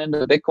into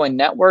the Bitcoin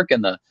network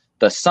and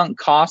the sunk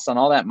costs on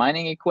all that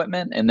mining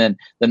equipment, and then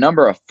the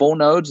number of full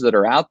nodes that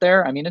are out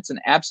there. I mean, it's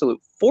an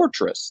absolute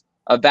fortress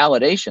of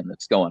validation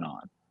that's going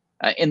on.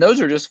 And those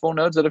are just full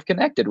nodes that have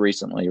connected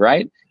recently,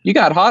 right? You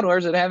got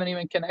hodlers that haven't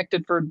even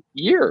connected for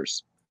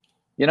years.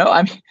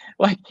 I mean,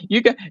 like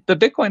the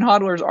Bitcoin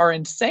hodlers are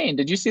insane.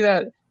 Did you see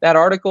that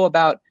article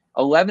about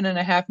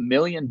 11.5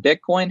 million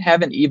Bitcoin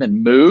haven't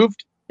even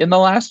moved in the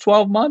last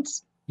 12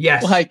 months?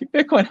 Yes. Like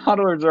Bitcoin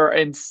hodlers are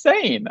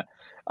insane.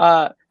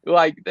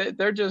 Like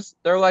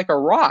they're like a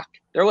rock.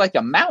 They're like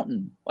a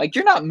mountain. Like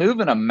you're not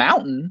moving a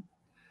mountain,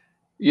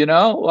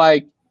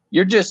 like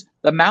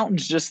the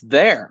mountain's just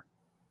there.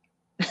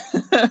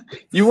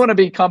 You want to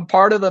become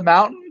part of the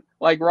mountain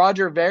like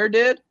Roger Ver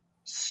did?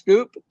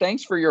 Scoop,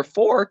 thanks for your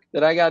fork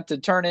that I got to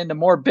turn into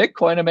more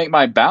Bitcoin to make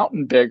my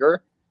mountain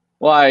bigger.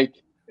 Like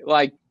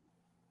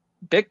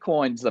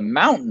Bitcoin's the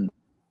mountain.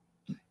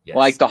 Yes.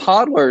 Like the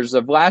hodlers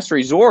of last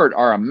resort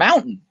are a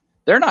mountain.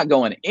 They're not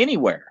going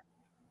anywhere.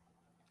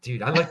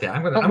 Dude, I like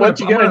that. What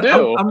you gonna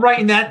do? I'm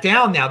writing that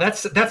down now.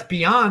 That's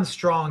beyond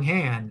strong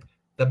hand.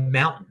 The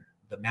mountain.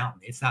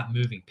 It's not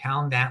moving.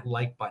 Pound that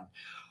like button.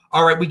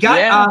 All right, we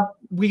got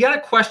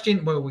a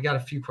question. Well, we got a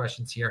few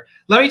questions here.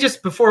 Let me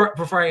just before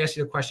I ask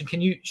you the question,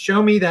 can you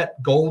show me that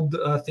gold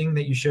thing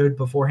that you showed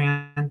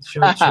beforehand?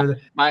 Show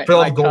my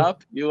gold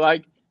cup. You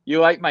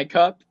like my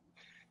cup?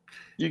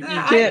 You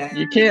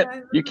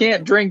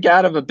can't drink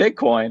out of a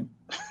Bitcoin.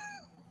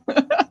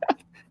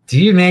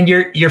 Dude, man,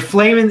 you're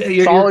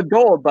flaming. Solid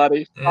gold,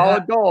 buddy.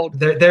 Solid gold.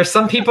 There's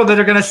some people that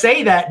are going to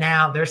say that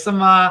now. There's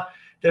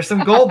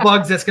some gold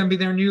bugs that's going to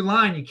be their new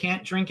line. You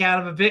can't drink out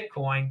of a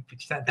Bitcoin.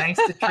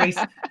 Thanks to Trace.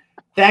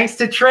 Thanks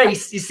to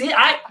Trace. You see,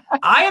 I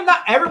am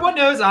not. Everyone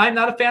knows I'm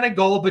not a fan of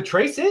gold, but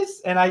Trace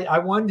is, and I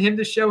wanted him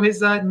to show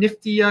his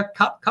nifty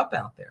cup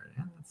out there.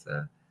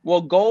 Yeah,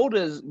 well, gold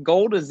is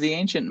the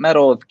ancient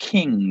metal of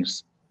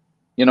kings.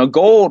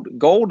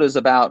 Gold is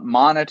about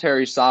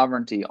monetary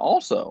sovereignty.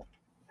 Also,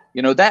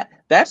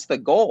 that's the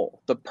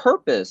goal. The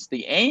purpose,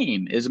 the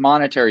aim is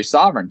monetary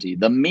sovereignty.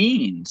 The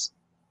means,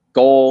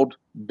 gold,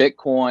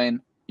 Bitcoin,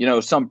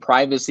 some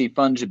privacy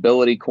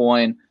fungibility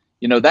coin,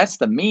 that's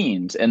the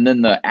means. And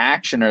then the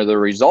action or the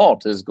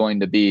result is going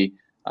to be,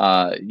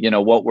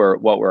 what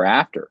we're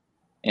after.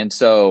 And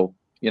so,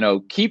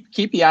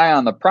 keep the eye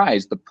on the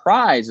prize. The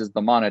prize is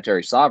the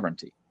monetary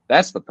sovereignty.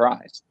 That's the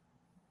prize.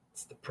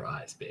 It's the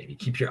prize, baby.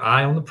 Keep your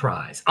eye on the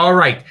prize. All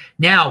right.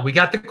 Now we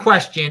got the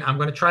question. I'm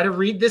going to try to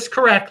read this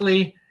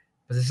correctly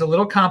because it's a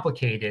little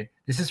complicated.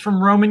 This is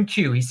from Roman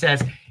Q. He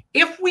says,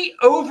 if we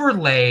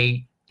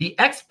overlay the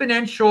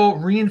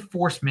exponential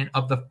reinforcement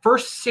of the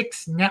first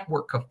 6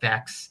 network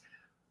effects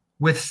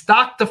with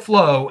stock to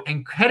flow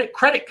and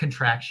credit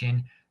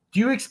contraction, do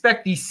you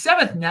expect the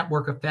 7th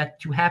network effect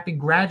to happen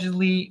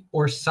gradually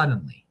or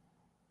suddenly?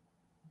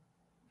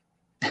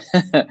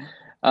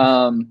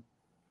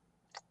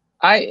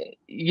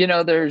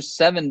 There's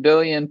 7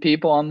 billion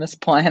people on this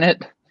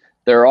planet.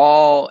 They're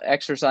all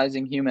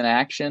exercising human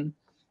action.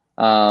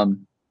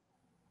 And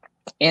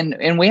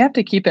we have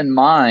to keep in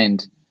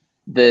mind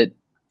that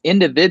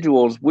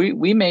individuals,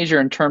 we measure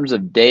in terms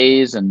of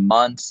days and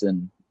months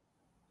and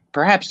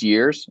perhaps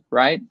years,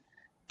 right?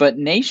 But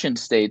nation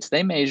states,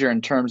 they measure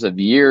in terms of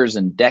years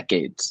and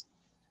decades.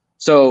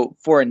 So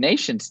for a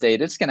nation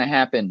state, it's going to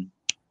happen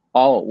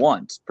all at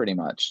once, pretty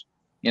much.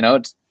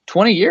 It's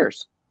 20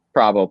 years,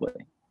 probably.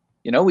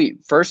 You know, we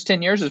first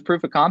 10 years is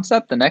proof of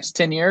concept. The next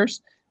 10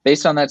 years,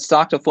 based on that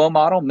stock to flow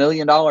model, $1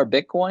 million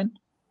Bitcoin,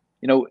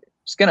 you know,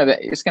 it's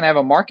gonna have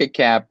a market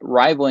cap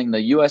rivaling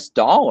the US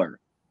dollar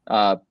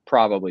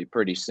probably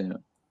pretty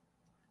soon.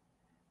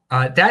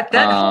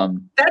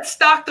 That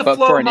stock to but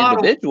flow for an model.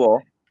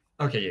 Individual,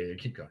 okay, yeah,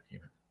 keep going.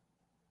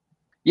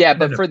 Yeah,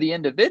 but for the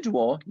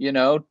individual, you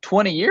know,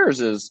 20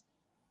 years is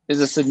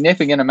a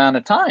significant amount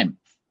of time,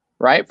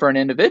 right? For an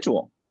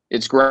individual,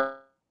 it's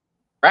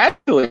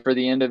gradually for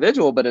the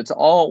individual, but it's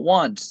all at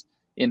once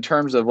in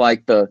terms of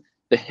like the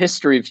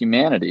history of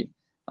humanity.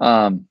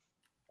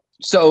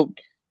 So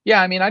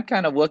yeah, I mean, I'd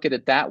kind of look at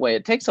it that way.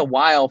 It takes a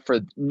while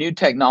for new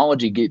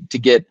technology to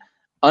get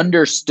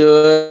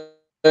understood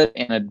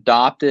and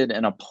adopted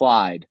and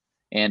applied,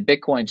 and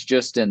Bitcoin's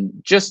just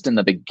in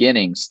the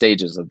beginning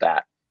stages of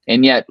that.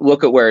 And yet,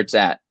 look at where it's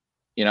at.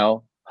 You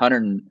know,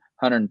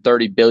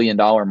 $130 billion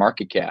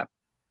market cap.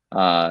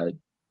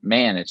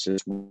 Man, it's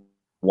just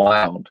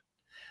wild.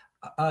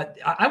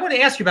 I want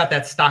to ask you about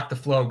that stock to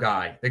flow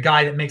guy, the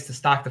guy that makes the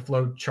stock to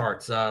flow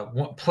charts.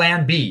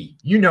 Plan B,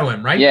 you know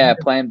him, right? Yeah,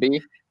 Plan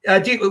B.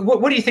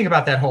 What do you think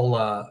about that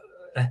whole?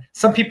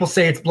 Some people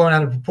say it's blown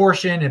out of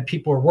proportion, and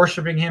people are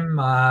worshiping him.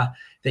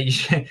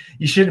 That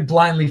you shouldn't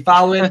blindly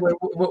follow it.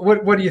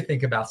 What do you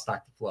think about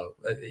stock to flow?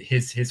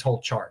 His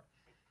whole chart.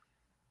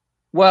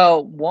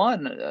 Well,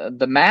 one,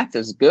 the math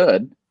is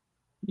good.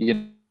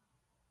 You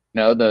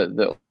know,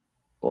 the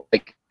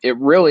like it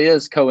really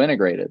is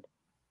co-integrated.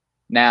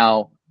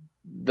 Now,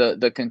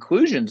 the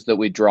conclusions that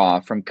we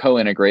draw from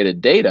co-integrated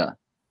data,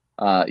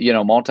 you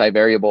know,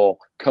 multivariable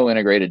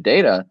co-integrated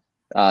data,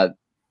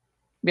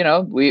 you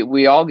know,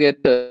 we all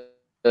get to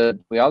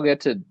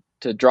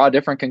draw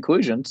different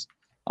conclusions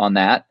on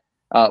that.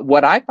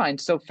 What I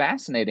find so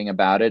fascinating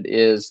about it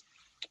is,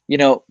 you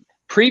know,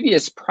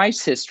 previous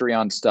price history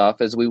on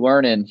stuff, as we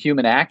learn in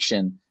human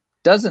action,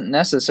 doesn't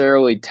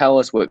necessarily tell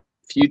us what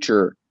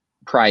future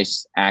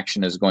price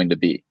action is going to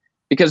be,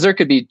 because there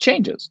could be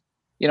changes.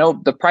 You know,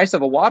 the price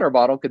of a water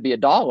bottle could be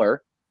 $1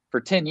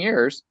 for 10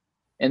 years,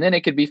 and then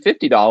it could be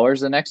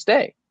 $50 the next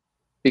day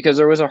because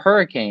there was a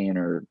hurricane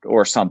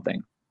or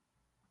something,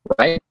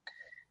 right?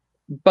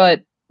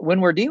 But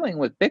when we're dealing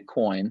with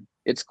Bitcoin,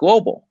 it's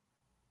global.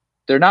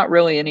 There are not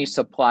really any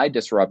supply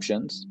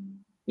disruptions.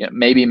 You know,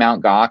 maybe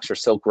Mt. Gox or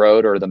Silk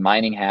Road or the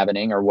mining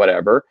happening or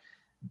whatever,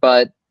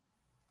 but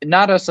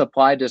not a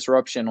supply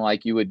disruption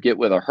like you would get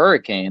with a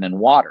hurricane and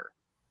water,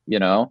 you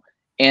know?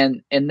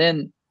 And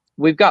then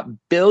we've got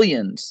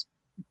billions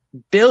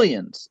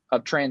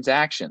of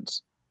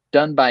transactions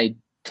done by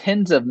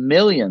tens of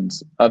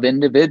millions of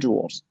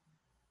individuals,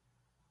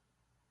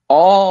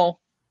 all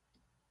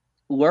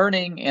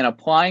learning and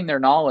applying their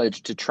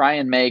knowledge to try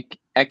and make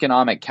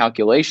economic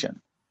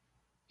calculation.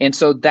 And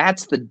so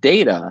that's the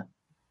data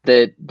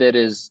that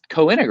is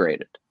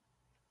co-integrated.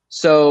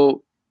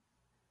 So,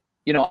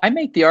 you know, I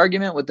make the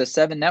argument with the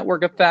 7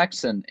 network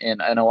effects and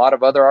a lot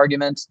of other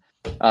arguments.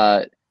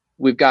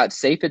 We've got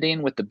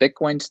Saifedean with the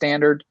Bitcoin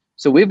standard.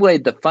 So we've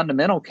laid the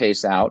fundamental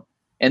case out,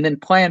 and then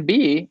Plan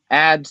B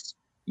adds,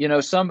 you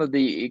know, some of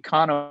the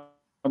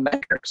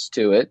econometrics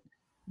to it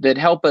that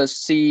help us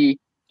see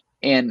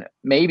and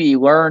maybe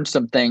learn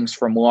some things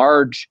from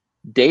large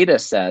data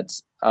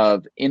sets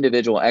of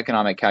individual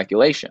economic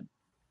calculation,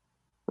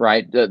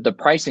 right? The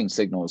pricing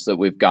signals that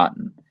we've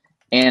gotten.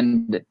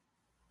 And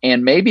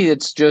maybe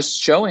it's just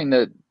showing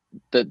that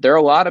there are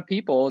a lot of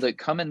people that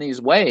come in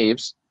these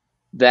waves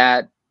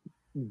that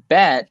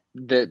bet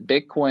that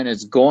Bitcoin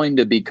is going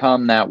to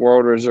become that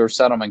world reserve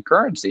settlement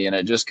currency, and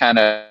it just kind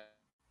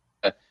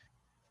of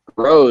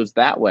grows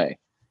that way.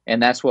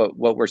 And that's what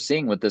we're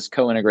seeing with this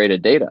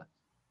co-integrated data.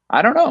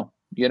 I don't know,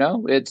 you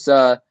know, it's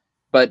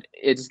but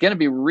it's going to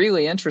be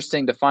really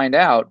interesting to find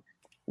out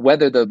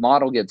whether the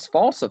model gets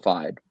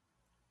falsified,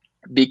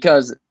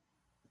 because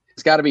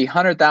it's got to be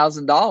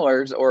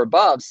 $100,000 or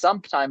above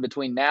sometime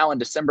between now and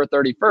December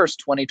 31st,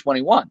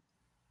 2021.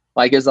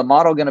 Like, is the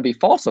model going to be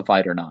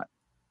falsified or not?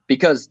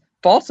 Because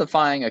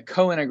falsifying a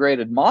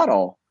co-integrated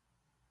model,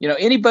 you know,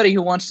 anybody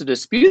who wants to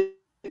dispute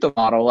the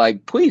model,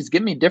 like, please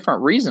give me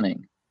different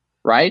reasoning,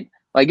 right?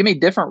 Like, give me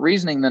different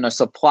reasoning than a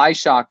supply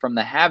shock from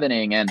the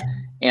halvening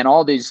and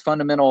all these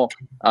fundamental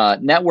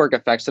network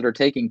effects that are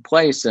taking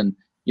place, and,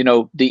 you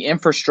know, the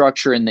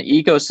infrastructure and the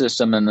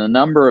ecosystem and the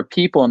number of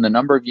people and the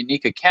number of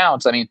unique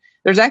accounts. I mean,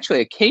 there's actually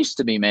a case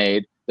to be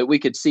made that we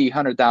could see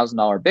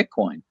 $100,000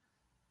 Bitcoin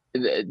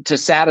to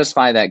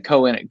satisfy that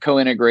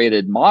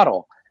co-integrated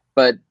model.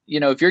 But, you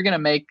know, if you're going to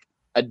make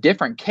a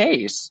different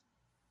case,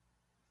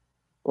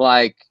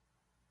 like,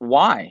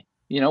 why?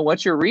 You know,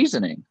 what's your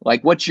reasoning?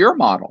 Like, what's your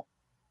model?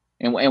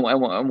 And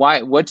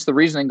why? What's the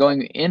reasoning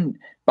going in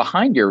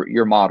behind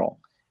your model?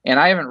 And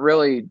I haven't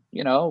really,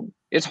 you know,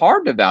 it's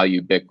hard to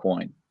value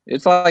Bitcoin.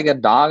 It's like a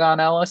dog on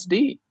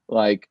LSD,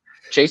 like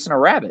chasing a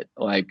rabbit.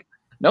 Like,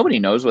 nobody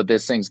knows what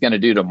this thing's going to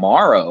do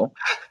tomorrow.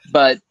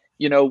 But,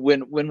 you know,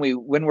 when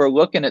we're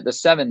looking at the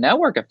 7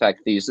 network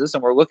effect thesis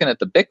and we're looking at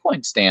the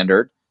Bitcoin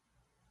standard,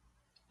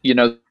 you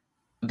know,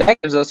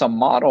 that gives us a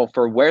model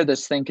for where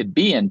this thing could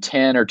be in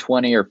 10 or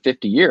 20 or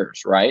 50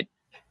 years, right?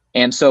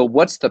 And so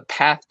what's the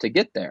path to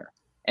get there?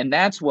 And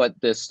that's what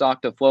this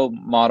stock to flow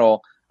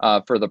model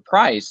for the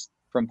price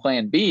from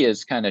Plan B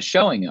is kind of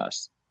showing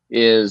us.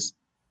 Is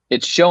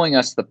it's showing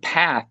us the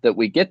path that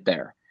we get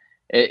there.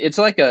 It's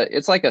like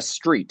a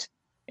street,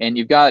 and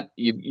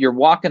you're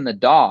walking the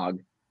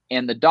dog,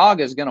 and the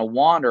dog is going to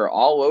wander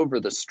all over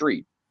the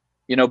street,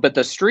 but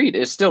the street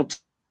is still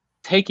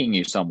taking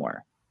you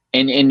somewhere,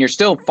 and you're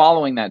still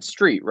following that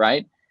street,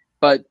 right?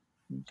 But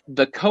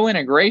the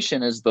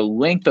co-integration is the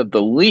length of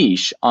the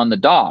leash on the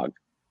dog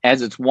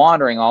as it's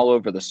wandering all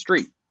over the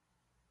street.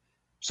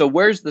 So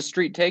where's the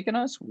street taking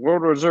us?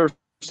 World Reserve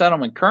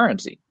settlement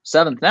currency,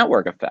 seventh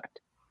network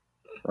effect,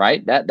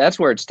 right? That's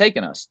where it's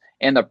taking us.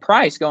 And the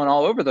price going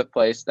all over the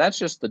place, that's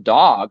just the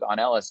dog on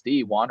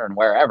LSD wandering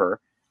wherever,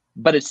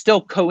 but it's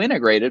still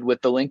co-integrated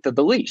with the length of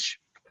the leash.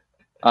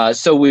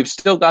 So we've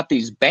still got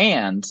these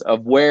bands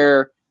of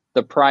where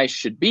the price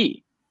should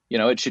be.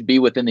 It should be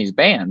within these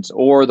bands,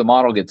 or the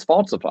model gets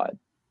falsified.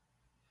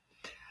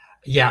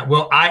 Yeah,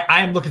 well,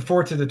 I am looking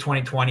forward to the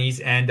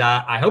 2020s, and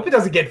I hope it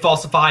doesn't get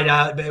falsified.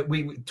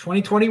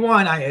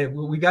 2021,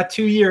 we got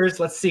 2 years.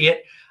 Let's see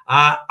it.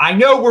 I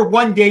know we're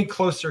one day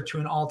closer to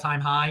an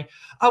all-time high.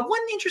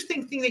 One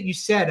interesting thing that you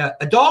said,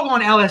 a dog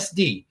on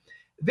LSD.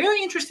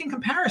 Very interesting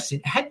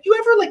comparison. Had you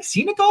ever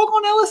seen a dog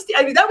on LSD?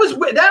 I mean, that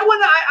one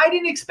I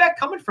didn't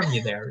expect coming from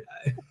you there.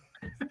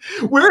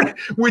 Where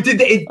did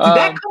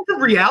that come to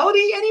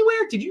reality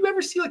anywhere? Did you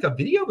ever see a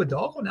video of a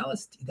dog on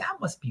LSD? That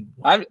must be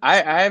wild. I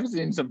have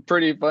seen some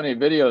pretty funny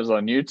videos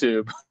on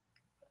YouTube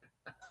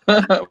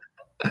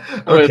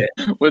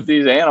with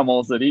these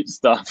animals that eat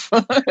stuff.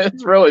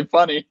 It's really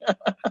funny.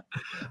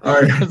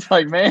 All right. It's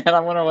like, man, I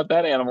wonder what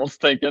that animal's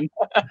thinking.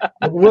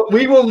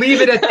 We will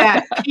leave it at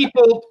that.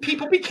 People,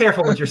 be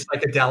careful with your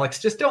psychedelics.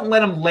 Just don't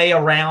let them lay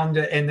around.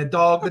 And the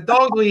dog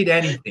will eat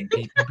anything.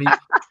 People,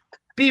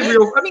 be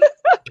real. I mean,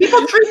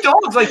 people treat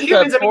dogs like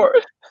humans.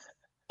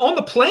 On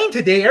the plane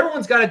today,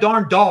 everyone's got a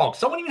darn dog.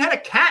 Someone even had a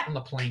cat on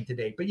the plane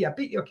today. But yeah,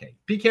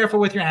 be careful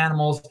with your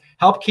animals.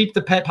 Help keep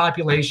the pet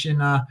population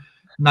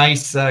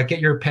nice. Get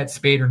your pet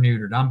spayed or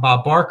neutered. I'm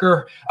Bob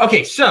Barker.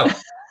 Okay, so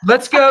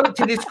let's go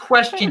to this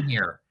question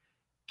here.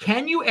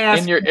 Can you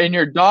ask? And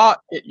your dog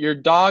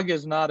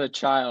is not a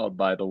child,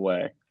 by the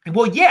way.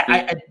 Well,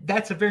 yeah,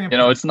 that's a very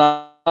important. It's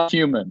not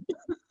human.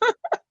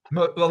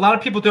 A lot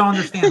of people don't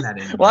understand that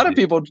anymore. A lot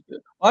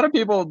of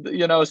people,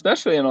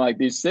 especially in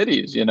these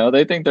cities,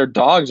 they think their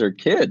dogs are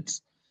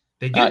kids.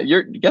 They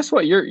do. Guess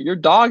what? Your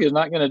dog is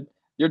not gonna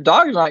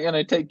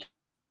take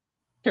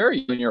care of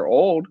you when you're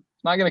old.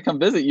 It's not gonna come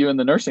visit you in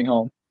the nursing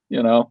home.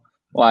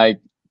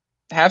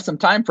 Have some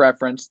time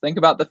preference. Think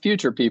about the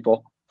future,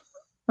 people.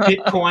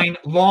 Bitcoin,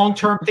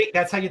 long-term thing.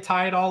 That's how you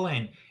tie it all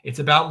in. It's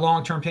about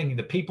long-term thinking.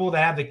 The people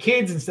that have the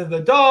kids instead of the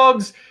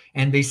dogs,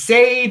 and they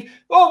save.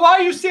 Oh, why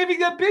are you saving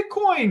that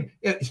Bitcoin?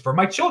 It's for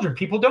my children.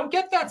 People don't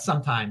get that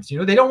sometimes.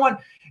 They don't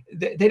want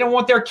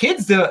their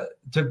kids to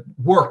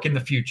work in the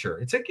future.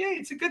 It's a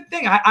good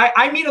thing.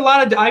 I meet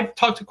I've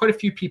talked to quite a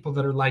few people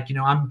that are like,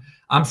 I'm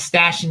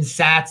stashing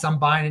sats, I'm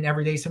buying it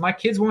every day, so my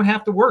kids won't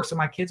have to work, so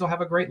my kids will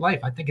have a great life.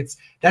 I think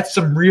that's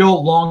some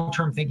real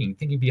long-term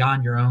thinking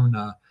beyond your own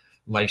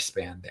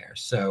lifespan there.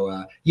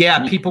 So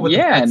people with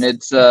and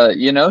it's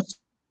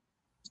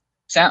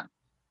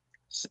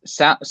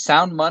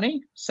sound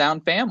money,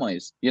 sound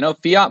families.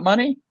 Fiat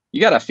money,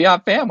 you got a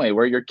fiat family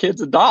where your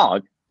kid's a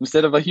dog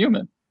instead of a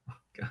human.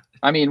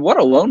 I mean, what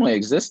a lonely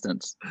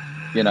existence,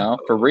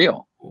 for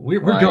real.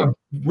 We're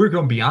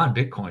going beyond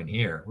Bitcoin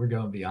here. We're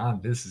going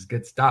beyond. This is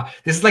good stuff.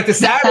 This is like the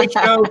Saturday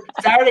show.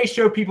 Saturday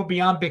show people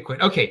beyond Bitcoin.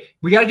 Okay,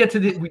 we got to get to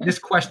this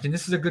question.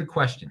 This is a good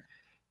question.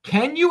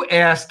 Can you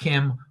ask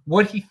him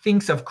what he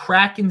thinks of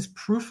Kraken's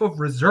proof of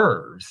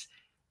reserves?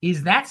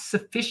 Is that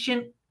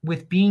sufficient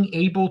with being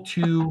able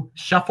to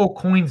shuffle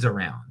coins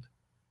around?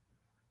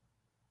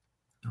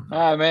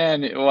 Oh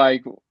man,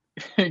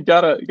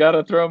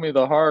 gotta throw me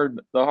the hard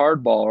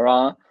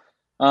ball,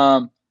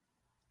 huh?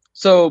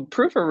 So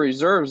proof of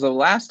reserves, the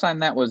last time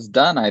that was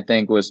done, I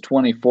think, was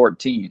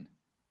 2014.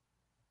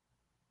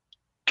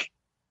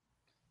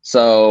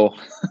 So,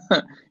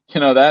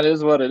 that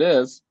is what it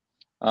is.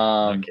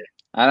 Okay.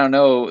 I don't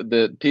know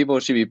that people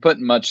should be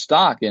putting much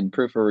stock in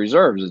proof of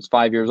reserves. It's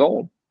 5 years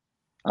old.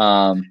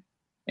 And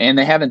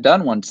they haven't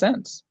done one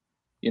since,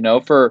 and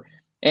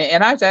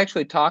I was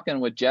actually talking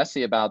with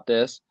Jesse about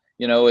this.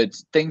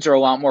 Things are a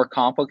lot more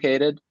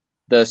complicated.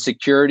 The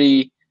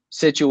security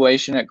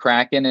situation at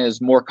Kraken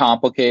is more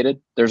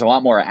complicated. There's a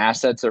lot more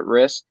assets at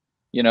risk,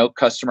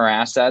 customer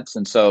assets.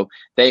 And so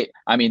they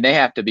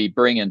have to be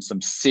bringing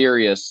some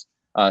serious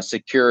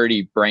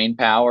security brain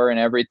power and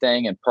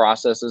everything, and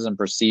processes and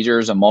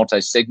procedures and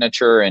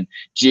multi-signature and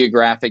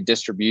geographic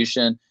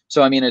distribution.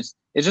 So,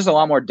 it's just a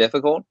lot more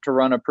difficult to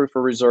run a proof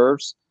of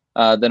reserves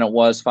than it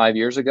was 5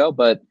 years ago.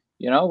 But,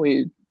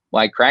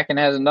 Kraken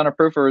hasn't done a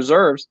proof of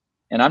reserves.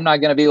 And I'm not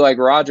going to be like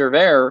Roger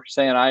Ver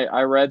saying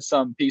I read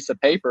some piece of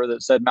paper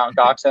that said Mt.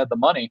 Gox had the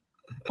money.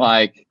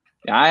 I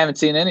haven't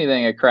seen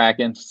anything at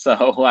Kraken.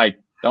 So,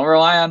 don't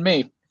rely on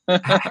me.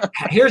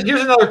 Here's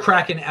another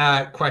Kraken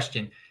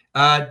question.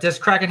 Does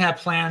Kraken have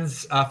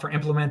plans for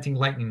implementing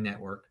Lightning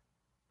Network?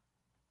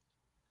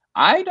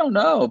 I don't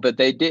know, but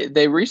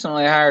they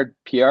recently hired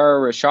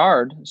Pierre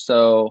Richard,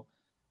 so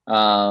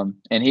and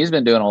he's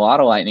been doing a lot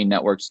of Lightning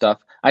Network stuff.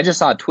 I just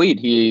saw a tweet.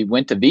 He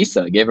went to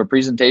Visa, gave a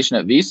presentation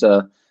at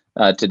Visa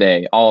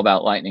today, all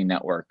about Lightning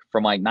Network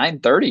from like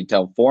 9:30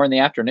 till 4 in the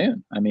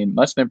afternoon. I mean,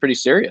 must have been pretty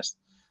serious.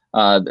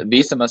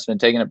 Visa must have been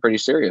taking it pretty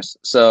serious.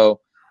 So,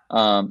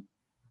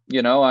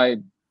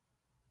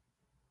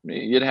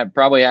 you'd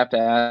probably have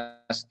to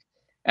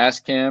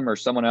ask him or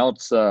someone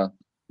else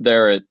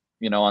there at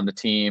on the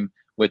team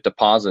with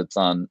deposits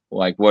on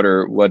like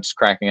what's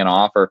Kraken gonna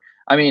offer.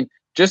 I mean,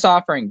 just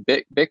offering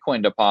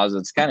Bitcoin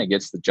deposits kind of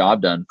gets the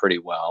job done pretty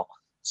well.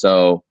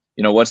 So,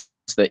 what's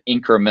the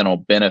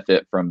incremental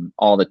benefit from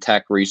all the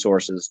tech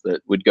resources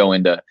that would go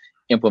into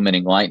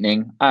implementing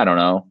Lightning? I don't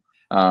know.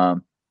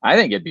 I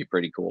think it'd be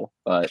pretty cool,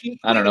 but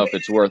I don't know if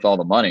it's worth all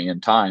the money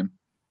and time.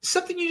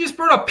 Something you just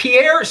brought up.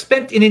 Pierre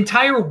spent an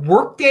entire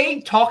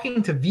workday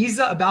talking to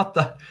Visa about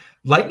the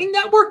Lightning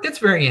Network. That's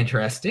very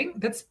interesting.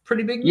 That's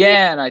pretty big.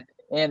 Yeah,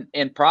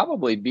 and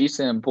probably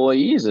Visa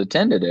employees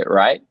attended it,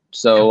 right?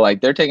 So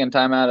like they're taking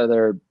time out of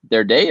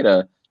their day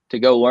to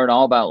go learn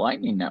all about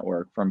Lightning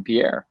Network from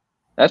Pierre.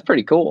 That's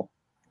pretty cool.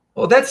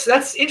 Well,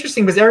 that's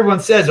interesting because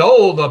everyone says,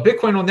 oh, the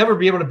Bitcoin will never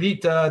be able to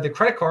beat the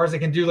credit cards. They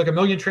can do like 1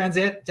 million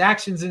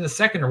transactions in a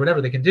second or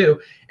whatever they can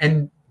do.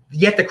 And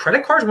yet the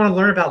credit cards want to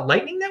learn about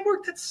Lightning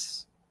Network.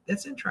 That's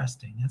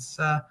interesting.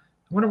 I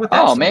wonder what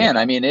that's. Oh man.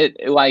 I mean, if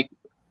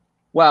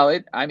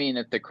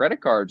the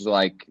credit cards,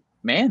 like,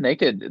 man, they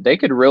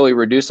could really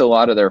reduce a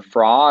lot of their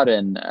fraud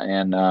and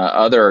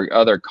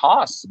other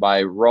costs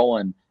by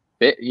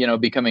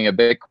becoming a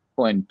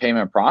Bitcoin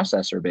payment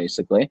processor,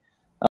 basically.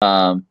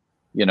 That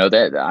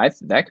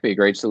could be a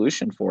great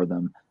solution for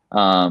them.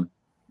 And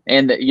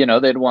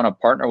they'd want to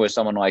partner with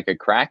someone like a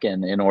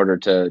Kraken in order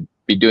to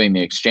be doing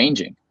the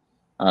exchanging,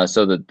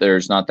 so that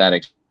there's not that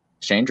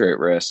exchange rate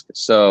risk.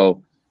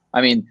 So,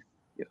 I mean,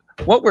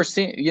 what we're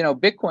seeing,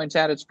 Bitcoin's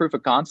had its proof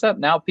of concept.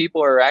 Now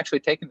people are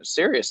actually taking it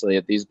seriously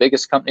at these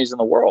biggest companies in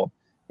the world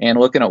and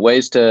looking at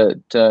ways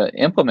to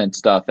implement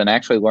stuff and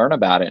actually learn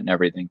about it and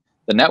everything.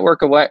 The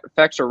network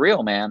effects are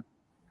real, man.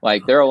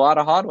 Like, there are a lot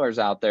of hodlers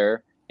out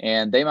there,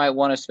 and they might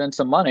want to spend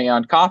some money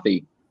on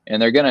coffee,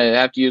 and they're going to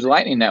have to use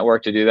Lightning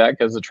Network to do that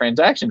because the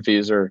transaction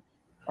fees are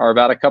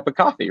about a cup of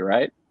coffee,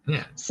 right?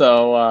 Yeah.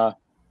 So,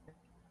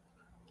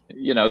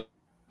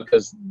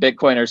 because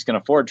Bitcoiners can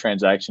afford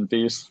transaction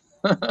fees.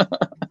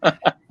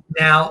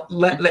 Now,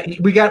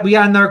 we got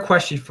another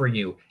question for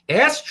you.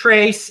 Ask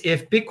Trace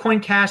if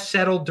Bitcoin Cash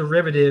settled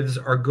derivatives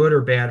are good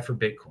or bad for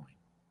Bitcoin.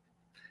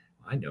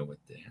 I know what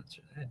the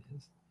answer to that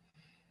is.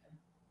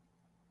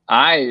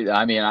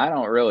 I mean, I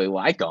don't really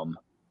like them,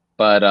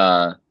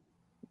 but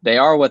they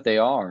are what they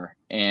are.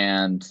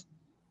 And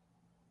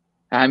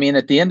I mean,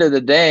 at the end of the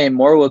day,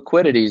 more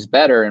liquidity is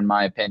better, in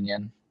my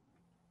opinion.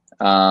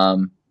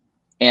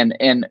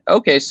 And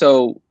okay,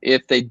 so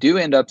if they do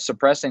end up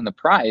suppressing the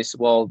price,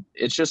 well,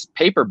 it's just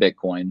paper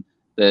Bitcoin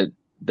that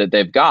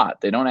they've got.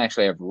 They don't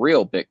actually have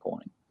real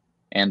Bitcoin.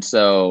 And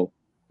so,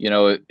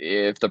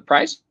 if the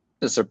price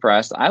is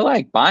suppressed, I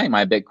like buying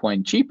my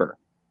Bitcoin cheaper.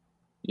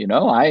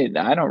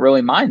 I don't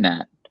really mind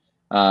that.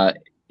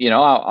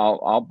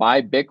 I'll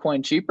buy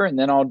Bitcoin cheaper, and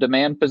then I'll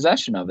demand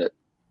possession of it.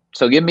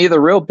 So give me the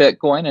real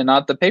Bitcoin and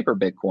not the paper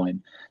Bitcoin.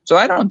 So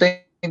I don't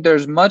think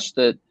there's much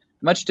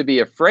to be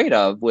afraid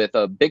of with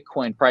a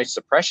Bitcoin price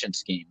suppression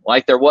scheme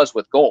like there was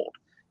with gold.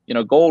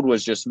 Gold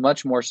was just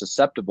much more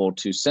susceptible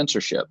to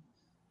censorship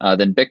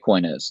than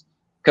Bitcoin is,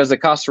 because the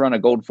cost to run a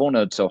gold full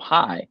node so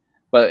high.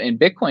 But in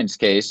Bitcoin's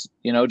case,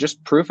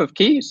 just proof of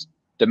keys,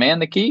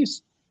 demand the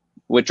keys,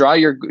 withdraw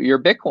your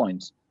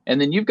Bitcoins,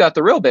 and then you've got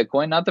the real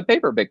Bitcoin, not the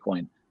paper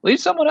Bitcoin. Leave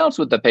someone else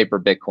with the paper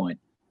Bitcoin,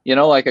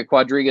 like a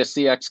Quadriga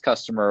CX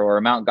customer or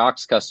a Mt.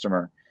 Gox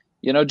customer.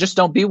 Just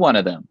don't be one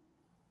of them.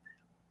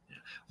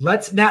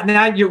 Let's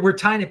now we're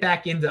tying it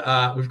back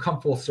into we've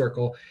come full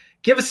circle.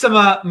 Give us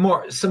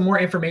some more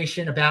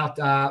information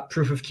about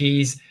proof of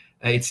keys.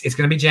 It's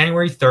going to be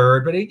January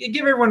 3rd, but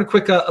give everyone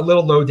a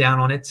little lowdown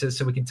on it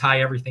so we can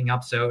tie everything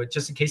up. So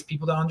just in case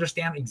people don't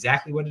understand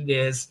exactly what it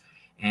is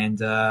and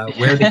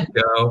where they can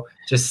go,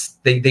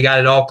 just they got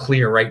it all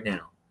clear right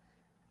now.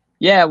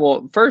 Yeah,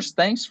 well, first,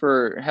 thanks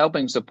for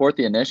helping support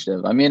the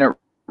initiative. I mean, it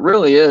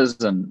really is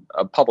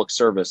a public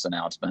service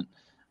announcement.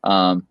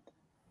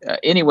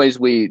 Anyways,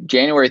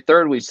 January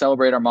 3rd, we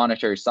celebrate our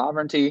monetary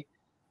sovereignty.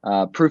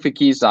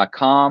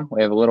 Proofofkeys.com.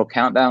 We have a little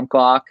countdown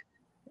clock,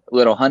 a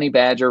little honey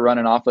badger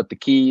running off with the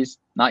keys,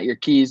 not your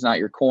keys, not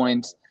your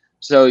coins.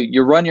 So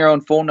you run your own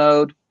full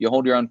node, you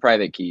hold your own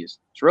private keys.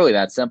 It's really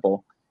that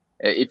simple.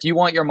 If you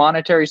want your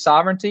monetary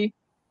sovereignty,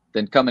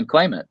 then come and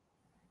claim it.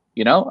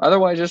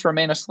 Otherwise just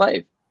remain a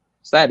slave.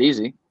 It's that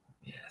easy.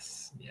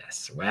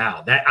 Yes.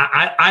 Wow. That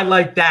I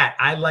like that.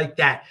 I like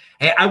that.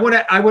 Hey, I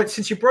want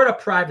since you brought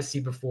up privacy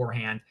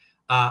beforehand,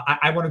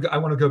 I want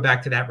to go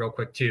back to that real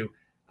quick too.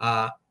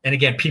 And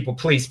again, people,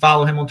 please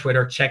follow him on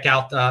Twitter. Check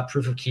out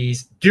Proof of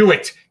Keys. Do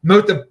it.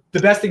 The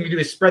best thing you do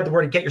is spread the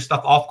word and get your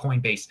stuff off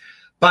Coinbase.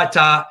 But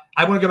I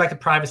want to go back to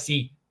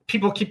privacy.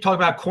 People keep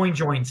talking about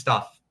CoinJoin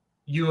stuff.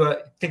 You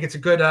think it's a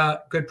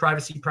good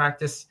privacy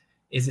practice?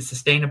 Is it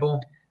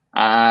sustainable?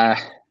 I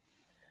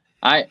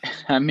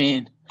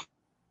mean,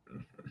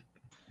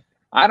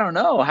 I don't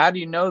know. How do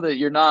you know that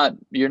you're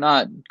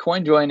not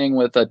coin joining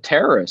with a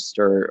terrorist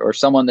or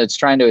someone that's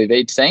trying to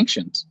evade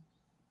sanctions?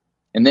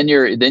 And then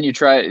you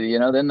try,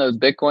 then those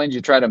Bitcoins,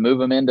 you try to move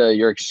them into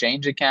your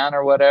exchange account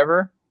or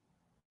whatever.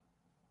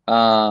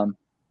 I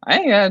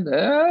think that's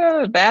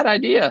a bad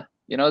idea.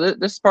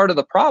 This is part of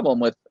the problem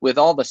with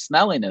all the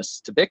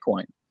smelliness to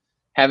Bitcoin,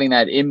 having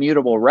that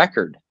immutable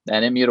record,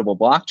 that immutable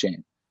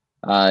blockchain.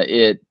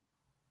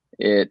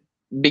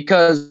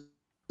 Because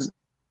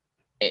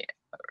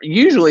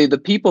usually the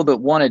people that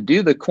want to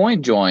do the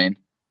coin join,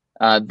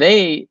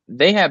 they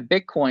have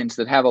Bitcoins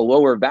that have a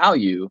lower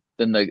value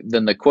than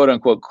the quote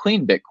unquote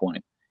clean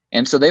Bitcoin.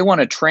 And so they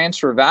want to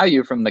transfer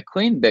value from the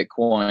clean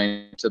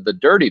Bitcoin to the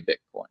dirty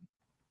Bitcoin.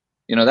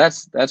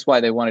 That's why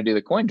they want to do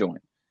the coin join.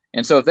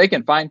 And so if they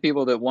can find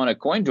people that want to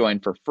coin join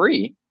for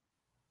free,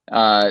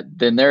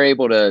 then they're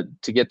able to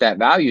get that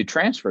value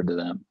transferred to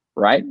them,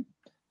 right?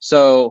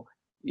 So,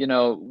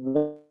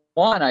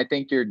 one, I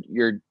think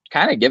you're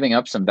kind of giving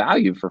up some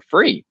value for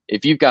free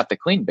if you've got the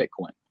clean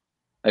Bitcoin.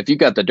 If you've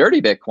got the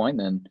dirty Bitcoin,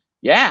 then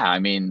yeah, I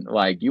mean,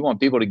 like, you want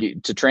people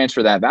to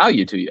transfer that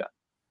value to you.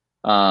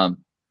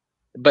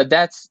 But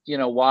that's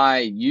why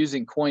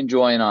using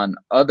CoinJoin on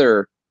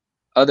other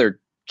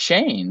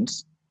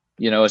chains,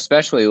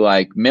 especially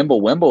like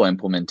Mimblewimble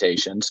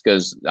implementations,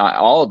 because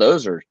all of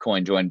those are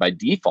CoinJoin by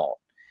default.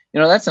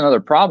 That's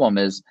another problem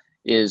is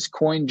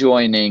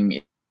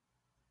CoinJoining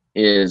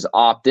is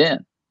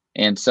opt-in,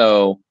 and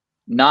so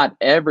not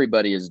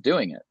everybody is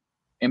doing it.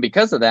 And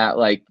because of that,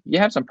 like, you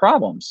have some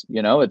problems.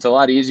 It's a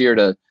lot easier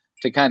to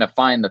kind of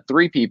find the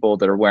 3 people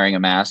that are wearing a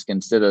mask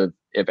instead of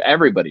if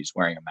everybody's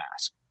wearing a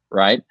mask,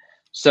 right?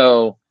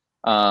 So,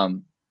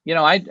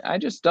 I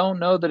just don't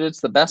know that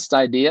it's the best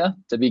idea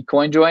to be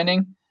coin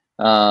joining.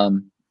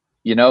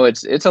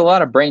 It's a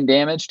lot of brain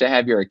damage to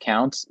have your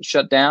accounts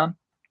shut down,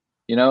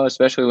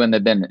 especially when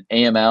they've been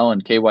AML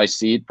and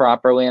KYC'd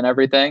properly and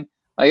everything.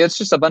 Like, it's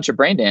just a bunch of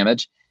brain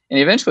damage. And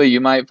eventually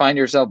you might find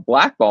yourself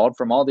blackballed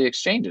from all the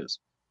exchanges.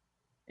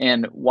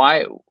 And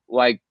why'd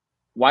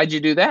you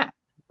do that?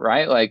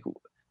 Right? Like,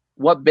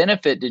 what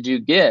benefit did you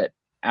get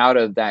out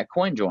of that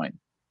coin join?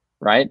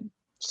 Right?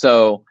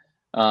 So,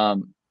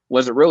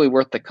 was it really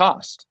worth the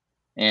cost?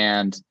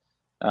 And,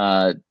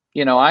 I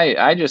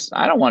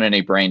don't want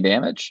any brain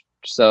damage.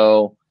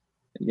 So,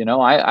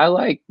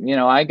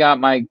 I got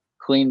my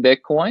clean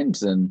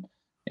Bitcoins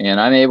and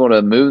I'm able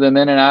to move them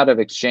in and out of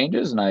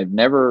exchanges. And I've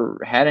never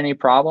had any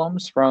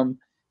problems from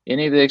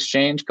any of the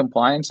exchange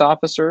compliance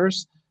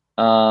officers.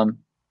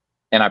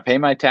 And I pay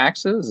my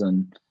taxes,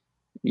 and,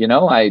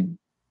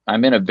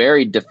 I'm in a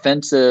very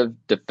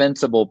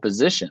defensible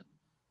position,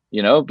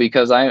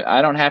 because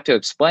I don't have to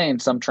explain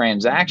some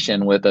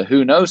transaction with a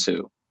who knows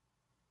who,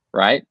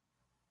 right?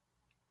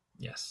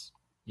 Yes.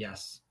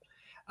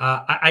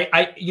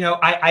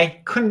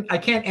 I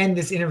can't end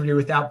this interview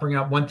without bringing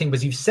up one thing,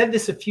 because you've said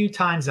this a few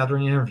times now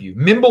during the interview.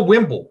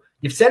 Mimblewimble.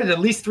 You've said it at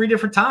least 3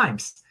 different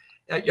times.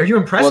 Are you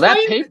impressed? Well,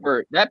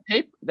 that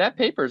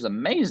paper is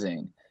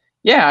amazing.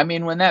 Yeah, I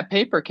mean, when that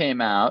paper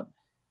came out,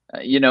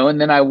 and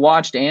then I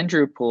watched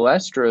Andrew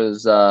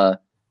Polestra's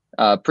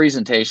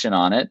presentation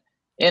on it,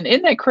 and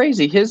isn't that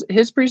crazy?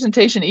 His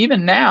presentation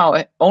even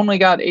now only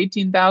got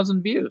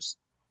 18,000 views.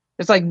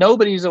 It's like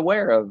nobody's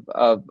aware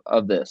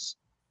of this.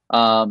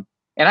 And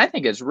I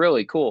think it's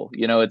really cool.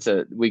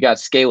 We got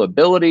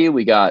scalability,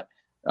 we got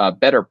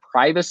better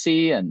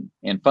privacy and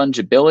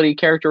fungibility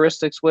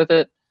characteristics with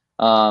it.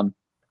 I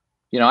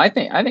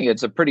think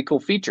it's a pretty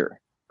cool feature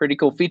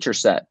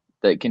set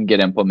that can get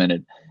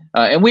implemented.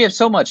 And we have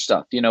so much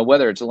stuff,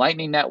 whether it's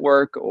Lightning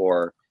Network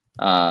or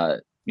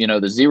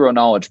the zero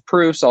knowledge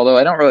proofs. Although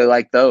I don't really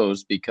like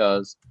those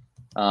because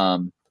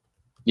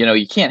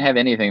you can't have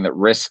anything that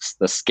risks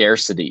the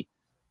scarcity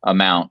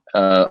amount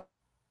of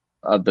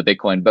the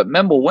Bitcoin. But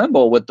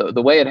Mimblewimble, with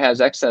the way it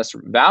has excess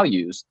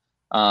values,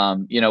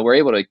 we're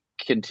able to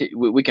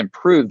we can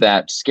prove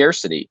that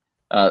scarcity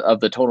of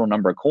the total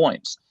number of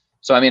coins.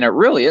 So, I mean, it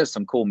really is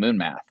some cool moon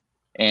math.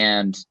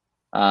 And,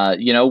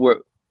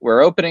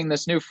 we're opening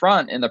this new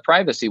front in the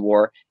privacy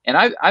war. And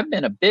I've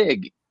been a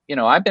big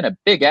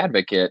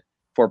advocate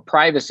for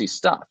privacy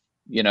stuff,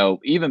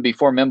 even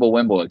before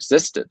Mimblewimble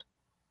existed.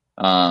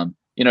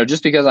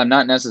 Just because I'm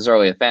not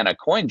necessarily a fan of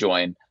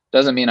CoinJoin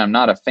doesn't mean I'm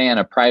not a fan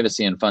of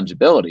privacy and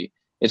fungibility.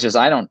 It's just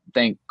I don't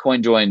think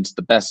CoinJoin's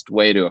the best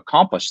way to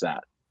accomplish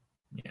that.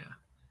 Yeah,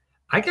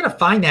 I gotta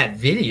find that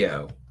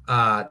video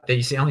that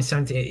you say only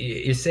 17.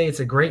 You say it's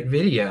a great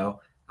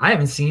video. I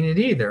haven't seen it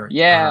either.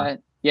 Yeah.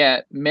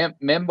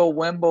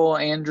 Mimblewimble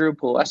Andrew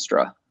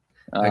Polestra.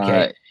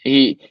 Okay.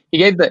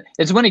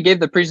 It's when he gave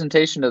the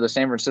presentation to the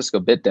San Francisco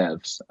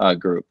BitDevs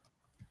group.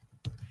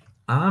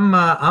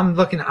 I'm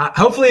looking.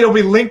 Hopefully, it'll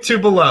be linked to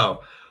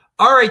below.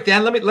 All right,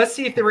 then let's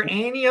see if there were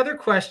any other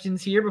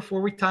questions here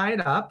before we tie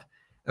it up.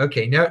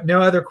 Okay,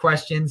 no other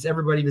questions.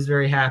 Everybody was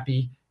very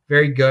happy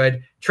Very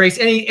good. Trace,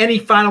 any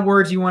final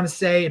words you want to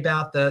say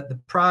about the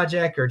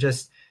project, or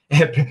just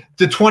the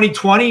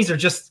 2020s, or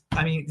just,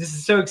 I mean, this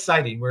is so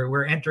exciting.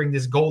 We're entering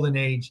this golden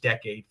age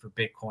decade for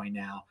Bitcoin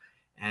now.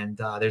 And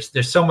there's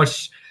so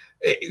much,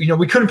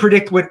 we couldn't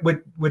predict what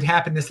would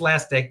happen this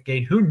last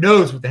decade. Who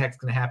knows what the heck's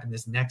going to happen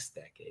this next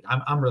decade?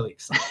 I'm really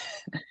excited.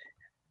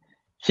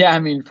 Yeah, I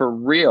mean, for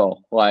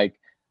real, like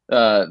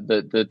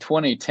the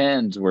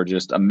 2010s were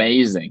just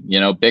amazing.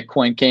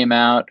 Bitcoin came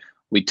out.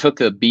 We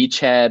took a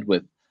beachhead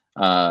with,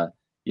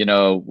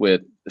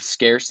 with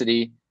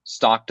scarcity,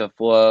 stock to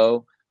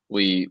flow.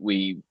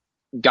 We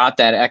got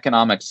that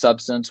economic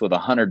substance with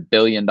 $100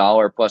 billion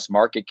plus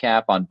market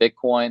cap on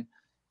Bitcoin.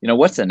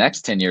 What's the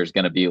next 10 years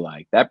going to be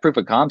like? That proof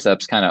of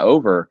concept's kind of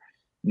over.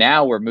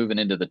 Now we're moving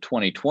into the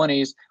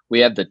 2020s. We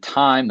have the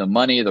time, the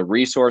money, the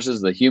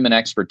resources, the human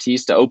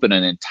expertise to open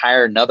an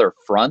entire another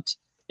front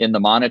in the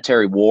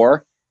monetary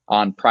war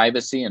on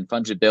privacy and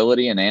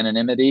fungibility and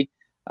anonymity.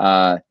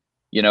 So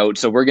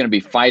we're going to be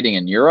fighting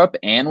in Europe,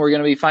 and we're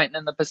going to be fighting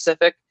in the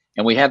Pacific,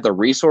 and we have the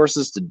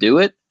resources to do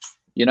it.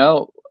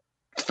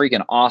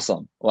 Freaking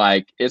awesome.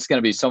 Like, it's going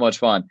to be so much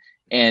fun.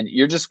 And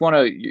you're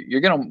going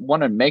to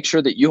want to make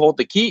sure that you hold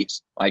the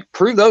keys, like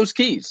prove those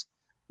keys.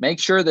 Make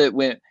sure that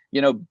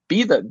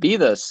be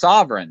the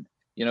sovereign,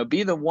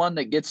 be the one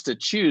that gets to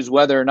choose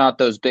whether or not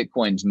those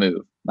Bitcoins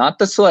move, not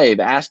the slave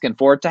asking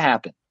for it to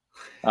happen.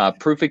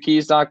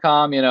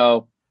 Proofofkeys.com,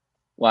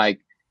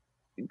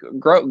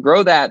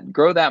 grow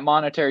that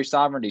monetary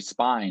sovereignty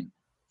spine,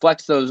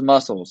 flex those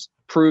muscles,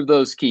 prove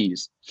those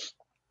keys.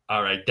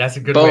 All right, that's a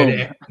good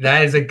way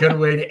that is a good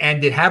way to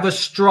end it. Have a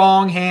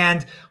strong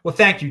hand. Well,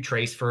 thank you,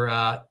 Trace,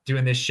 for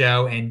doing this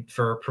show and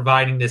for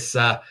providing this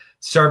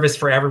service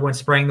for everyone,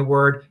 spreading the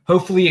word.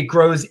 Hopefully it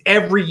grows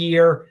every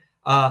year.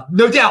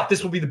 No doubt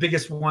this will be the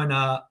biggest one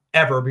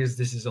ever, because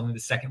this is only the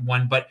second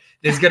one, but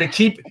it's going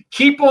to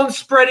keep on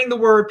spreading the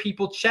word.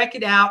 People, check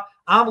it out.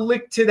 I'll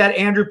link to that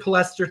Andrew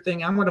Palester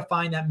thing. I'm going to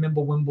find that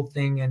Mimblewimble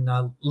thing and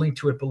link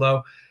to it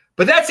below.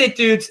 But that's it,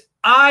 dudes.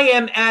 I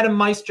am Adam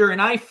Meister,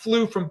 and I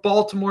flew from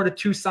Baltimore to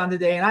Tucson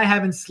today, and I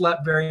haven't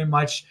slept very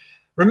much.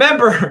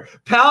 Remember,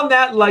 pound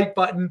that like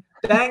button,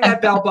 bang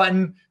that bell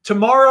button.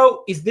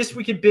 Tomorrow is This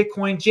Week in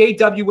Bitcoin.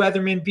 JW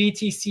Weatherman,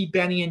 BTC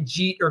Benny, and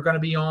Jeet are going to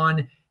be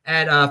on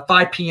at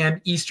 5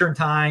 p.m. Eastern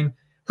time.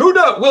 Who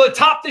knows? Will it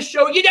top the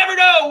show? You never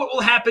know what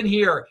will happen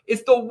here.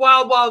 It's the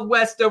Wild Wild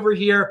West over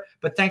here.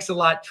 But thanks a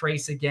lot,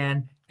 Trace,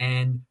 again.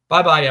 And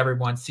bye-bye,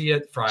 everyone. See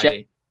you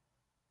Friday.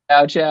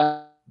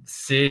 Ciao.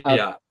 See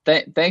ya.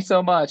 Thanks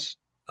so much.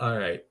 All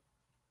right.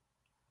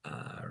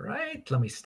 Let me stop.